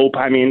 Jonathan Scope.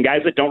 I mean,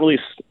 guys that don't really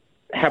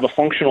have a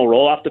functional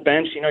role off the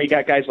bench. You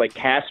got guys like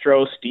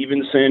Castro,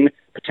 Stevenson,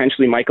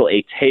 potentially Michael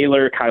A.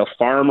 Taylor, Kyle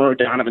Farmer,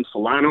 Donovan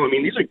Solano. I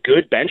mean, these are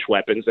good bench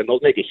weapons, and those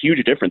make a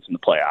huge difference in the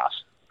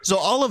playoffs. So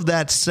all of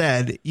that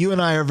said, you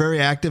and I are very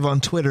active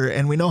on Twitter,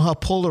 and we know how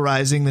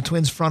polarizing the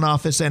Twins front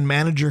office and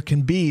manager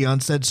can be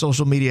on said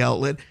social media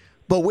outlet.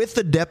 But with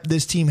the depth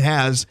this team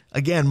has,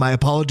 again, my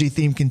apology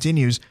theme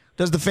continues,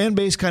 does the fan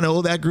base kind of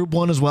owe that group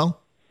one as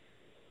well?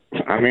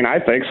 I mean, I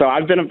think so.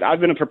 I've been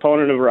a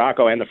proponent of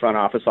Rocco and the front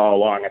office all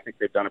along. I think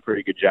they've done a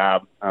pretty good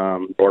job,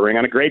 bordering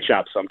on a great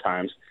job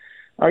sometimes.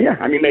 Yeah,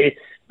 I mean,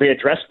 they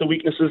addressed the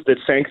weaknesses that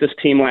sank this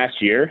team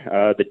last year,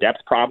 the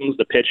depth problems,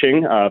 the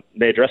pitching.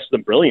 They addressed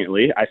them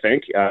brilliantly, I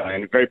think,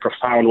 in very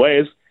profound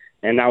ways.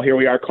 And now here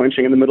we are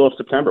clinching in the middle of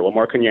September. What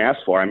more can you ask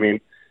for? I mean,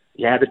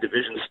 yeah, the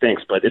division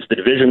stinks, but it's the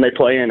division they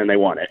play in, and they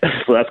won it.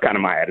 So that's kind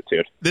of my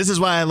attitude. This is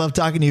why I love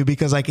talking to you,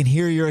 because I can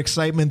hear your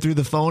excitement through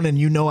the phone, and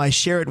you know I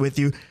share it with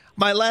you.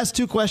 My last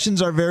two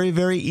questions are very,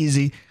 very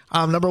easy.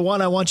 Number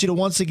one, I want you to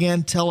once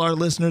again tell our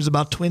listeners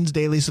about Twins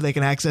Daily so they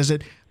can access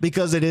it,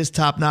 because it is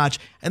top-notch.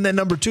 And then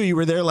number two, you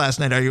were there last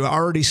night. Are you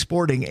already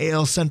sporting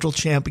AL Central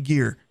champ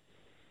gear?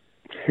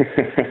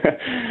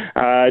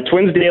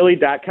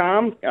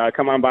 TwinsDaily.com.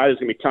 Come on by. There's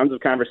going to be tons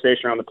of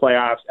conversation around the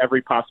playoffs.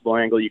 Every possible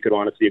angle you could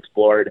want to see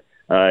explored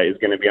is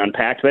going to be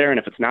unpacked there. And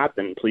if it's not,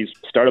 then please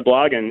start a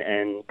blog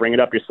and bring it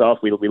up yourself.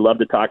 We love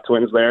to talk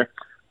Twins there.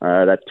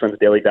 That's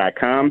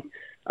TwinsDaily.com.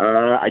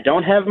 I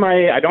don't have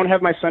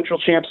my Central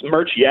Champs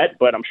merch yet,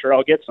 but I'm sure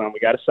I'll get some.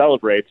 We got to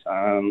celebrate,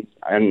 and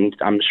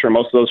I'm sure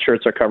most of those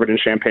shirts are covered in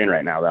champagne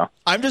right now, though.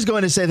 I'm just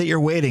going to say that you're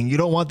waiting. You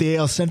don't want the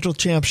AL Central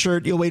Champ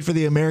shirt. You'll wait for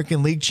the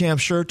American League Champ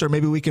shirt, or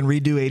maybe we can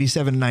redo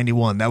 87 and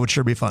 91. That would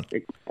sure be fun.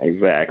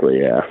 Exactly,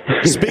 yeah.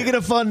 Speaking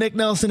of fun, Nick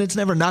Nelson, it's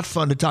never not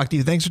fun to talk to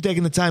you. Thanks for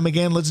taking the time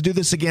again. Let's do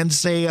this again,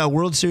 say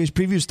World Series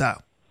preview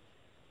style.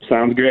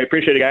 Sounds great.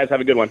 Appreciate it, guys.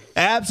 Have a good one.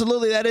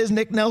 Absolutely. That is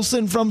Nick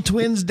Nelson from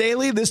Twins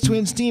Daily. This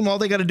Twins team, all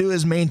they got to do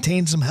is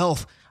maintain some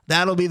health.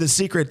 That'll be the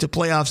secret to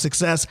playoff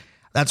success.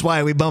 That's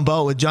why we bump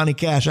out with Johnny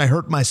Cash. I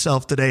hurt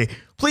myself today.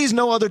 Please,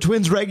 no other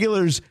Twins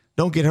regulars.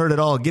 Don't get hurt at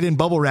all. Get in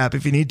bubble wrap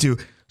if you need to.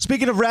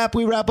 Speaking of wrap,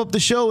 we wrap up the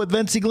show with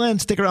Vencie Glenn.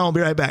 Stick around.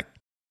 We'll be right back.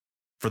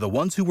 For the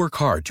ones who work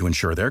hard to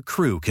ensure their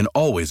crew can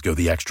always go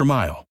the extra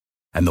mile,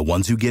 and the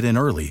ones who get in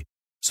early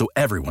so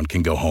everyone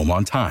can go home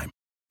on time,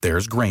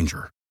 there's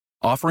Grainger,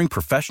 offering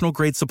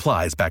professional-grade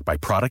supplies backed by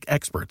product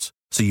experts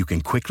so you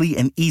can quickly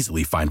and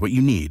easily find what you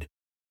need.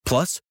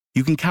 Plus,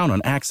 you can count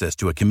on access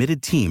to a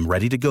committed team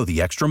ready to go the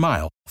extra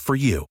mile for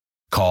you.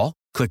 Call,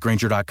 click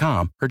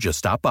Grainger.com, or just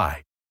stop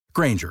by.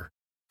 Grainger,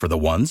 for the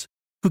ones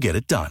who get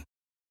it done.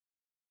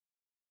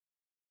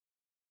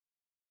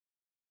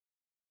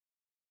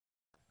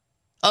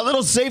 A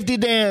little safety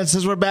dance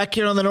as we're back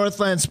here on the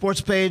Northland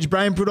Sports page.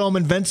 Brian Prudhomme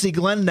and Vencie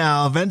Glenn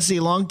now. Vencie,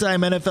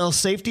 longtime NFL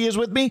safety, is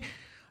with me.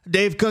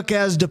 Dave Cook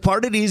has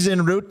departed. He's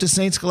en route to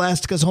St.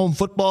 Scholastica's home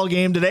football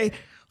game today.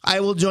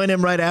 I will join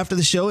him right after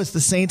the show. It's the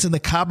Saints and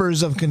the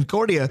Cobbers of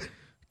Concordia.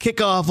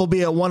 Kickoff will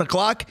be at 1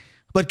 o'clock,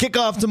 but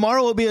kickoff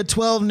tomorrow will be at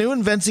 12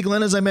 noon. Vencie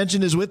Glenn, as I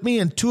mentioned, is with me,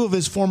 and two of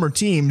his former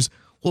teams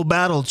will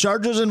battle.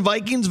 Chargers and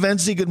Vikings.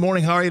 Vencie, good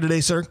morning. How are you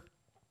today, sir?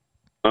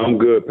 I'm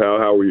good, pal.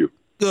 How are you?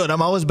 Good.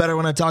 I'm always better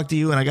when I talk to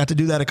you, and I got to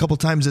do that a couple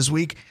times this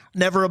week.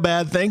 Never a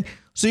bad thing.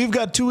 So you've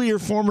got two of your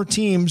former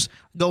teams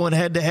going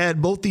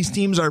head-to-head. Both these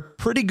teams are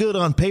pretty good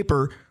on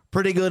paper,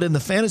 pretty good in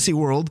the fantasy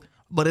world,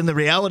 but in the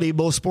reality,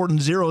 both sporting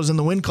zeros in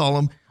the win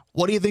column.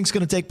 What do you think is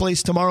going to take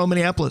place tomorrow in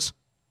Minneapolis?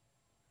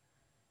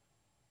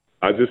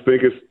 I just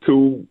think it's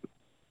two,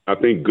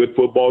 good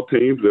football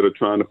teams that are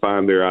trying to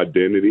find their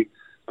identity.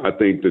 I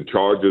think the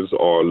Chargers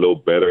are a little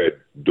better at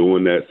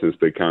doing that since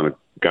they kind of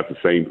got the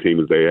same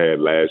team as they had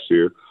last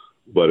year.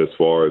 But as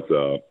far as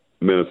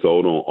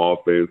Minnesota on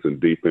offense and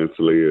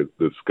defensively,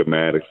 the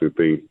schematics and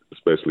things,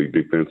 especially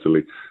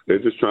defensively, they're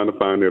just trying to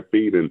find their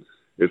feet, and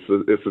it's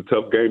a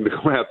tough game to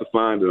have to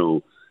find it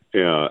on.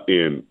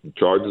 And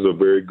Chargers are a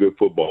very good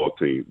football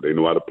team. They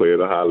know how to play at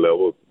a high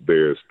level.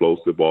 They're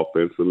explosive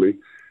offensively,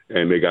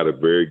 and they got a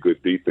very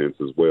good defense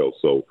as well.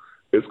 So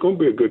it's going to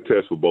be a good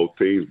test for both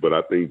teams, but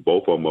I think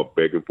both of them are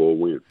begging for a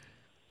win.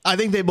 I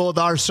think they both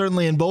are,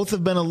 certainly, and both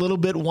have been a little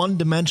bit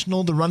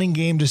one-dimensional. The running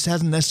game just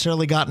hasn't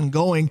necessarily gotten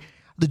going.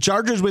 The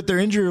Chargers, with their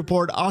injury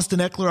report, Austin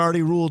Eckler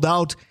already ruled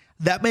out.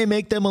 That may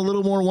make them a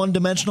little more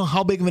one-dimensional.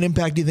 How big of an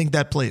impact do you think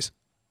that plays?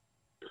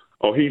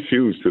 Oh, he's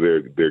huge to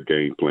their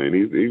game plan.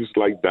 He's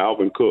like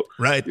Dalvin Cook.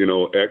 Right. You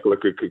know, Eckler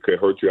could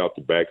hurt you out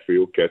the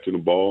backfield catching the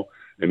ball,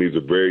 and he's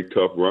a very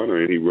tough runner,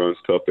 and he runs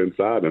tough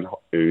inside, and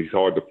he's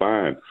hard to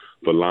find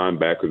for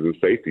linebackers and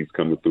safeties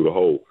coming through the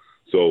hole.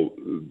 So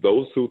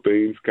those two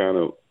things kind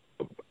of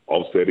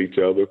offset each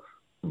other.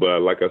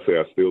 But like I say,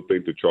 I still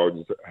think the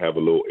Chargers have a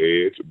little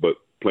edge. But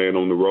playing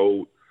on the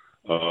road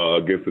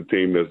against a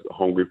team that's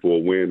hungry for a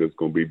win is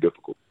going to be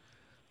difficult.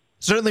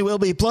 Certainly will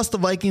be. Plus, the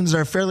Vikings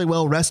are fairly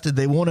well rested.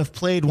 They won't have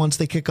played once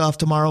they kick off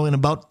tomorrow in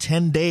about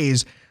 10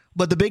 days.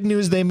 But the big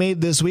news they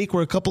made this week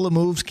were a couple of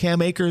moves.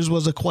 Cam Akers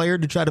was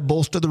acquired to try to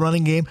bolster the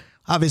running game.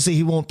 Obviously,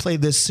 he won't play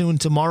this soon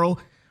tomorrow.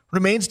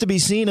 Remains to be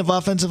seen if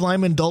offensive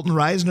lineman Dalton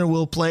Reisner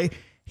will play.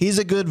 He's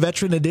a good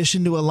veteran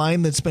addition to a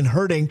line that's been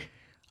hurting.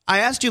 I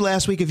asked you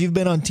last week if you've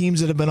been on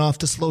teams that have been off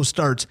to slow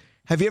starts.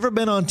 Have you ever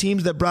been on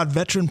teams that brought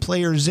veteran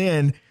players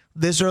in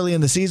this early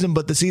in the season,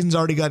 but the season's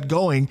already got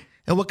going.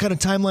 And what kind of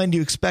timeline do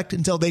you expect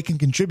until they can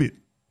contribute?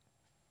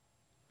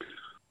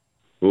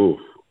 No,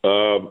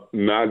 I've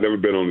never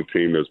been on a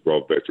team that's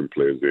brought veteran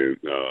players in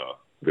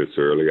this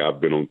early.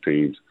 I've been on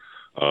teams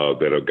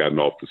that have gotten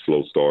off the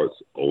slow starts,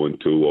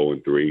 0-2,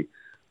 0-3.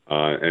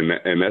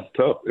 And that's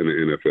tough in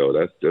the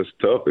NFL. That's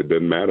tough. It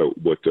doesn't matter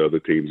what the other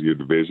teams in your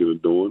division are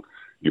doing.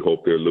 You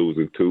hope they're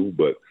losing too,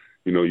 but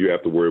you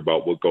have to worry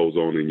about what goes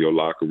on in your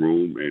locker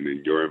room and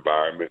in your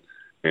environment,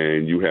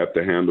 and you have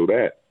to handle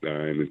that.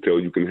 And until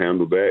you can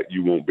handle that,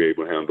 you won't be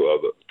able to handle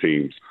other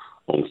teams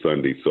on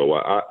Sunday. So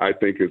I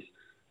think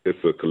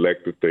it's a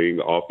collective thing,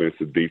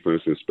 offensive,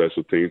 defense, and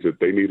special teams, that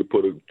they need to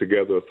put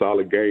together a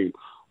solid game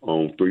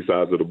on three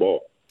sides of the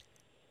ball.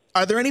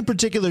 Are there any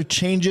particular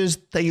changes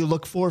that you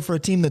look for a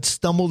team that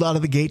stumbled out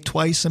of the gate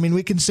twice? I mean,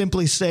 we can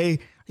simply say,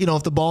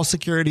 if the ball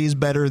security is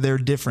better, they're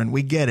different.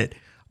 We get it.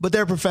 But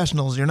they're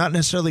professionals. You're not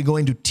necessarily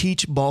going to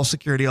teach ball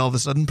security all of a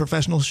sudden.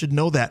 Professionals should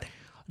know that.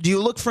 Do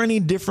you look for any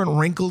different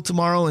wrinkle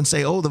tomorrow and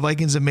say, the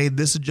Vikings have made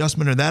this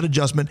adjustment or that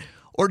adjustment?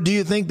 Or do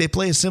you think they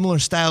play a similar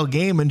style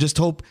game and just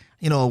hope,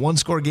 a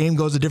one-score game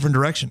goes a different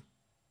direction?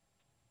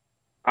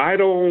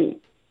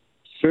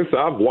 Since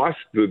I've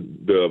watched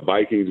the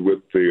Vikings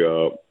with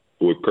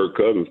Kirk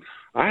Cousins,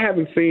 I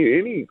haven't seen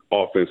any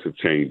offensive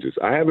changes.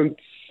 I haven't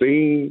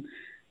seen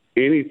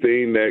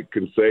anything that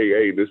can say,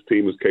 hey, this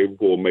team is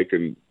capable of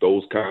making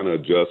those kind of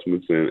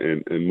adjustments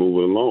and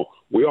moving along.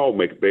 They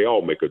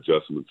all make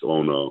adjustments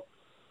on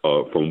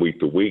from week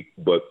to week,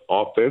 but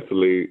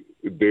offensively,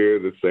 they're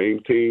the same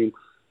team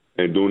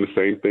and doing the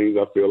same things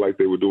I feel like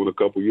they were doing a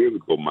couple years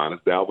ago,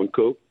 minus Dalvin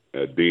Cook,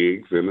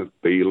 Diggs, and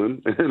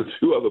Thielen, and a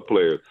few other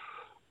players.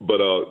 But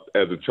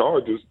as the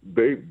Chargers,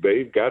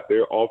 they've got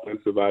their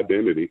offensive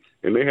identity,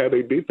 and they have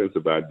a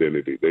defensive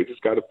identity. They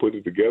just got to put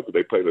it together.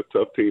 They played a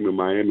tough team in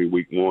Miami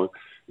week 1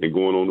 and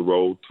going on the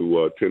road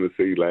to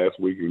Tennessee last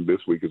week, and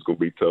this week is going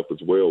to be tough as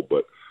well.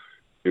 But,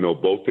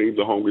 both teams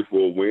are hungry for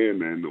a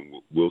win, and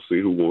we'll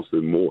see who wants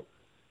it more.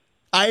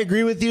 I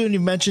agree with you, and you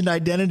mentioned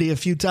identity a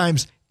few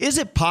times. Is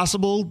it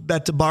possible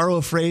that, to borrow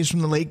a phrase from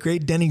the late,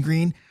 great Denny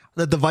Green,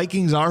 that the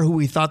Vikings are who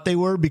we thought they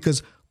were?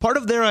 Because part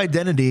of their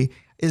identity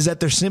is that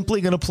they're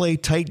simply going to play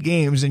tight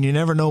games, and you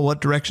never know what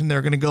direction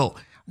they're going to go.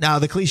 Now,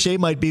 the cliche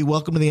might be,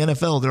 welcome to the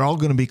NFL. They're all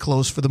going to be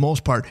close for the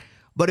most part.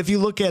 But if you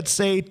look at,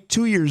 say,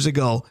 2 years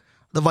ago,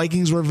 the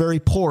Vikings were very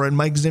poor in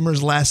Mike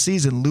Zimmer's last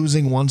season,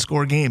 losing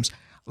one-score games.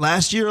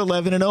 Last year,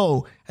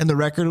 11-0, and the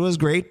record was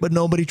great, but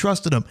nobody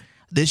trusted them.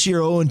 This year,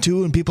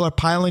 0-2, and people are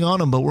piling on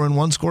them, but we're in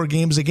one-score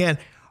games again.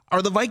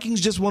 Are the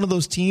Vikings just one of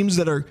those teams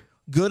that are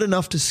good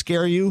enough to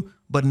scare you,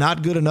 but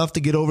not good enough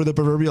to get over the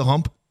proverbial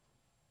hump?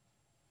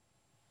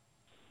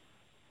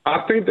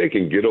 I think they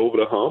can get over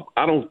the hump.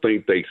 I don't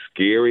think they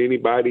scare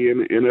anybody in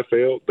the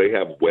NFL. They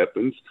have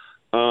weapons.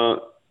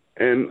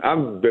 And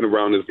I've been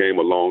around this game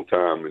a long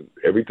time, and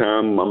every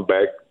time I'm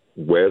back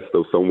west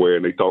or somewhere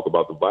and they talk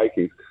about the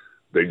Vikings,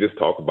 they just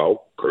talk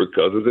about Kirk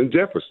Cousins and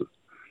Jefferson.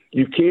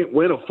 You can't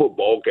win a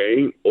football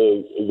game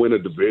or win a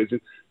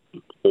division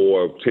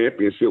or a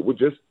championship with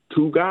just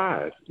two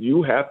guys.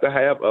 You have to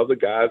have other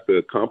guys that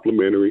are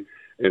complementary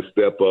and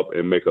step up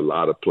and make a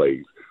lot of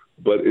plays.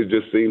 But it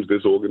just seems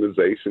this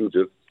organization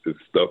just is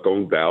stuck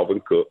on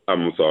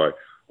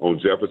on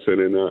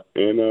Jefferson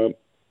and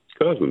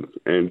Cousins.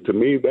 And to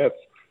me, that's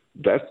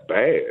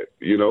bad.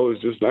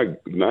 It's just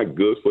not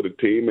good for the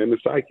team and the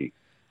psyche.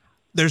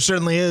 There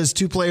certainly is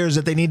two players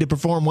that they need to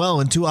perform well,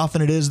 and too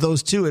often it is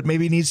those two. It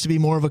maybe needs to be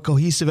more of a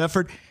cohesive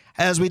effort.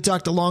 As we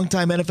talked to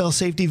longtime NFL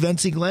safety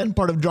Vencie Glenn,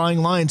 part of Drawing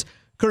Lines,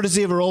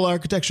 courtesy of Arola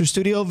Architecture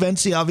Studio.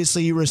 Vencie,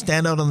 obviously you were a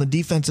standout on the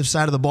defensive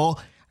side of the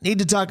ball. Need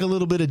to talk a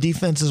little bit of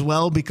defense as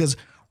well, because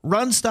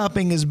run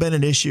stopping has been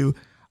an issue,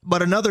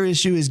 but another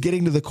issue is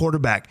getting to the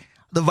quarterback.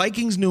 The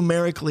Vikings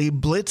numerically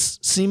blitz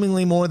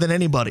seemingly more than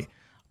anybody,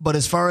 but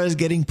as far as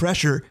getting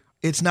pressure,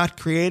 it's not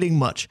creating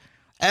much.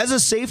 As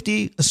a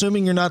safety,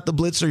 assuming you're not the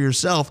blitzer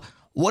yourself,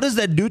 what does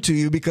that do to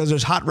you? Because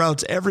there's hot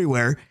routes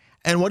everywhere.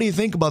 And what do you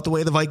think about the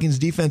way the Vikings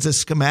defense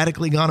has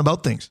schematically gone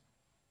about things?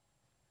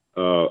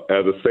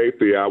 As a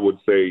safety, I would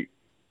say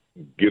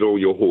get on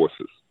your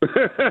horses.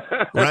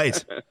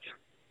 Right.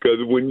 Because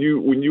when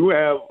you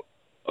have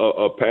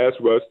a pass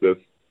rush that's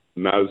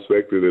not as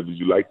effective as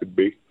you like to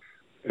be,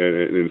 and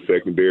in the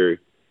secondary,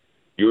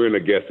 you're in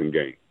a guessing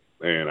game.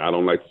 And I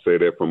don't like to say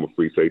that from a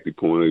free safety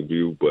point of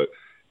view, but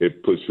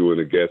it puts you in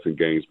a guessing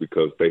games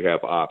because they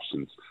have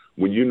options.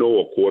 When you know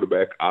a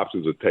quarterback,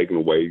 options are taken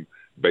away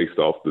based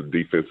off the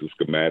defensive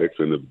schematics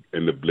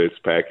and the blitz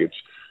package,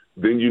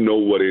 then you know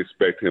what to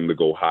expect him to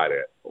go hot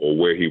at or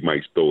where he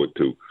might throw it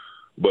to.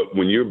 But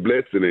when you're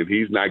blitzing and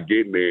he's not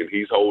getting there and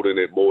he's holding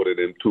it more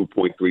than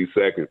 2.3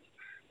 seconds,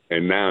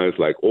 and now it's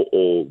like,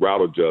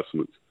 route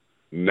adjustments.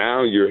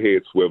 Now your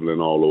head's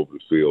swiveling all over the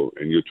field,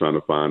 and you're trying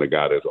to find a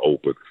guy that's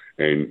open,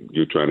 and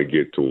you're trying to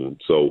get to him.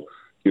 So,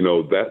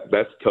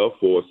 that's tough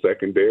for a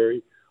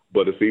secondary,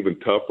 but it's even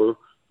tougher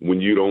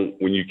when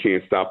you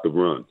can't stop the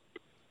run.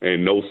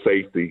 And no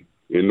safety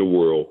in the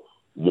world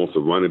wants a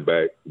running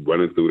back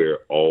running through there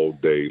all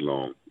day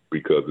long.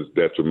 because it's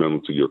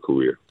detrimental to your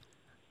career.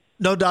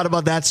 No doubt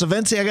about that. So,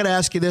 Vencie, I got to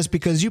ask you this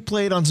because you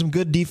played on some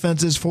good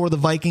defenses for the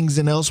Vikings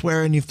and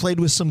elsewhere, and you've played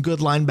with some good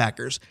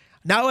linebackers.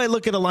 Now I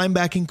look at a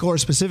linebacking core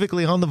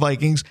specifically on the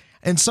Vikings,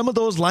 and some of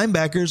those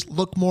linebackers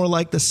look more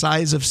like the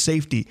size of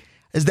safety.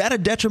 Is that a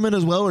detriment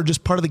as well, or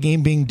just part of the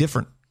game being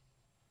different?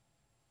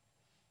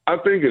 I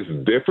think it's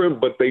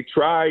different, but they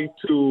try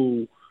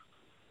to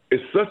 –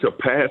 it's such a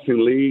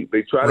passing league.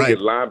 They try to get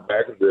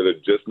linebackers that are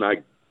just not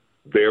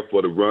there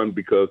for the run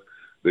because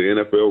the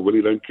NFL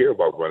really doesn't care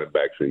about running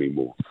backs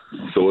anymore.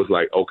 So it's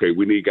like, okay,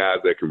 we need guys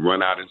that can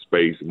run out in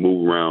space,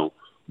 move around,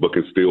 but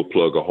can still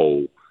plug a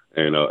hole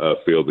and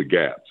fill the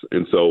gaps.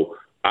 And so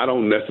I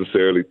don't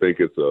necessarily think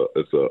it's a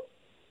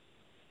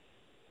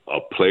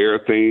player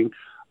thing.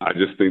 I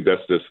just think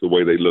that's just the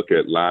way they look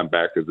at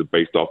linebackers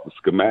based off the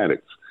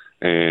schematics.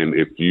 And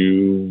if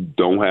you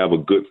don't have a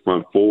good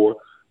front four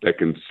that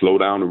can slow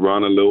down the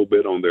run a little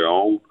bit on their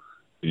own,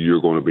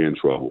 you're going to be in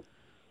trouble.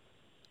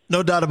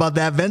 No doubt about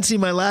that. Vencie,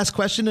 my last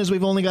question is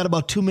we've only got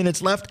about 2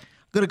 minutes left. I'm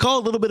going to call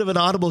a little bit of an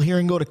audible here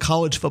and go to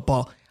college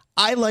football.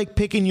 I like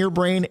picking your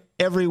brain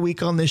every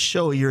week on this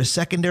show. You're a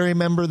secondary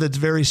member that's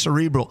very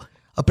cerebral.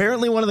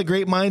 Apparently one of the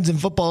great minds in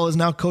football is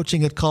now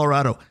coaching at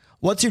Colorado.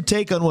 What's your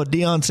take on what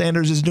Deion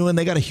Sanders is doing?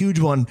 They got a huge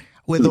one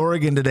with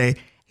Oregon today.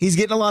 He's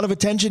getting a lot of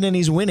attention and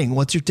he's winning.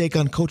 What's your take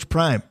on Coach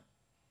Prime?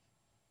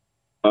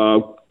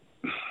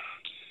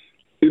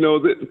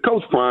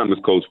 Coach Prime is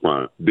Coach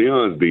Prime.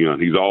 Deion's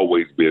Deion. He's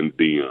always been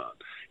Deion.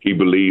 He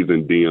believes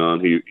in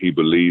Deion. He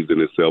believes in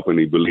himself, and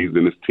he believes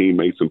in his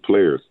teammates and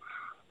players.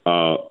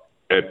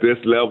 At this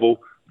level,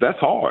 that's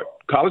hard.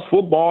 College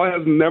football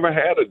has never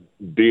had a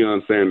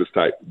Deion Sanders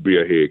type be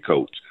a head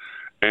coach.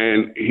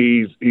 And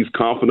he's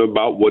confident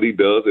about what he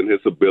does and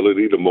his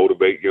ability to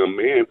motivate young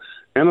men.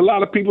 And a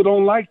lot of people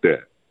don't like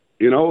that.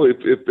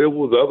 If there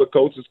was other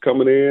coaches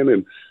coming in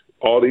and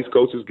all these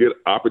coaches get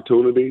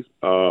opportunities,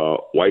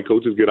 white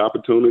coaches get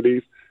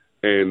opportunities,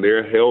 and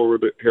they're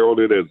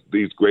heralded as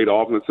these great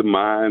offensive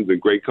minds and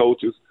great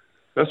coaches,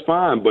 that's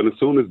fine. But as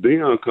soon as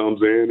Deion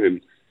comes in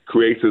and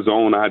creates his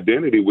own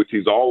identity, which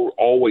he's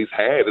always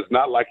had, it's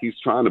not like he's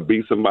trying to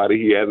be somebody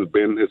he hasn't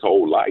been his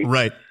whole life.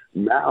 Right.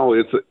 Now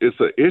it's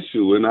an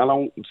issue, and I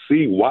don't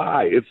see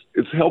why.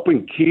 It's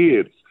helping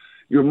kids.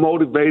 You're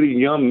motivating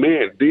young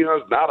men.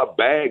 Deion's not a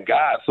bad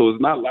guy, so it's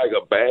not like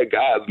a bad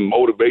guy is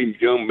motivating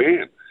young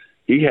men.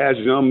 He has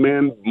young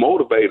men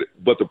motivated.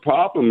 But the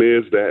problem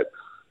is that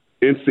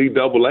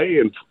NCAA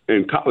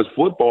and college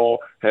football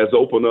has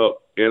opened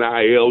up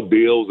NIL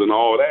deals and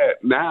all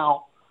that.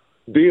 Now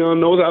Deion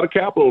knows how to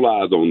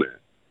capitalize on that,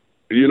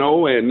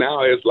 and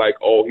now it's like,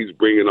 oh, he's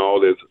bringing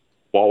all this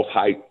false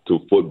hype to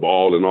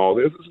football and all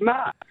this. It's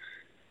not.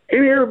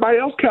 And everybody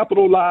else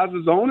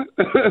capitalizes on it.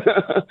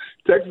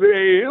 Texas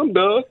A&M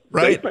does.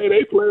 Right. They pay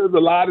their players a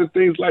lot and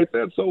things like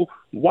that. So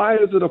why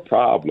is it a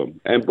problem?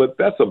 But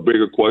that's a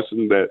bigger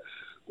question that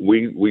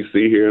we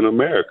see here in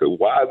America.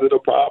 Why is it a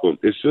problem?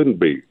 It shouldn't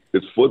be.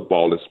 It's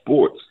football. It's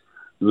sports.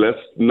 Let's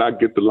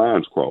not get the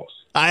lines crossed.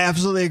 I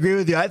absolutely agree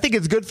with you. I think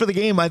it's good for the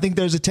game. I think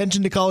there's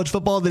attention to college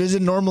football that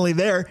isn't normally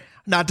there.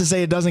 Not to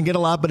say it doesn't get a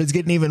lot, but it's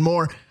getting even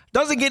more.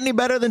 Doesn't get any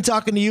better than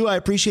talking to you. I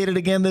appreciate it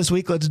again this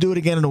week. Let's do it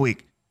again in a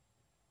week.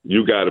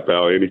 You got it,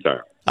 pal.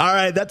 Anytime. All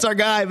right, that's our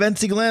guy,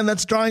 Vencie Glenn.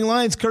 That's Drawing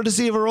Lines,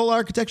 courtesy of Arola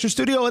Architecture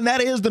Studio, and that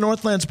is the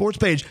Northland Sports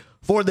page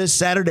for this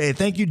Saturday.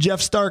 Thank you,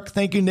 Jeff Stark.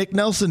 Thank you, Nick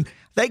Nelson.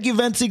 Thank you,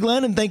 Vencie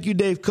Glenn, and thank you,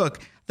 Dave Cook.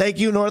 Thank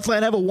you,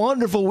 Northland. Have a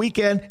wonderful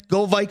weekend.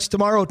 Go Vikes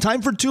tomorrow.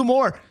 Time for 2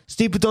 more.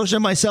 Steve Patosha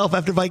and myself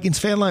after Vikings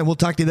Fan Line. We'll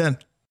talk to you then.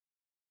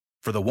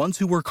 For the ones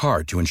who work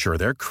hard to ensure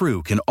their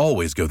crew can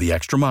always go the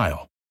extra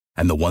mile,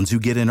 and the ones who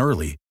get in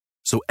early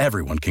so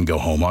everyone can go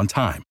home on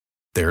time,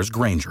 there's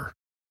Grainger,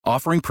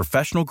 offering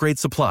professional-grade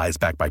supplies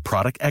backed by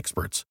product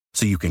experts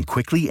so you can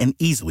quickly and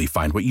easily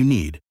find what you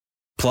need.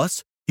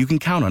 Plus, you can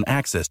count on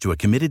access to a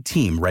committed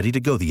team ready to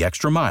go the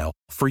extra mile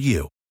for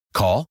you.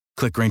 Call,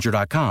 click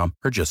Grainger.com,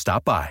 or just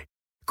stop by.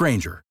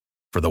 Grainger,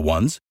 for the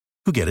ones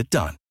who get it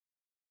done.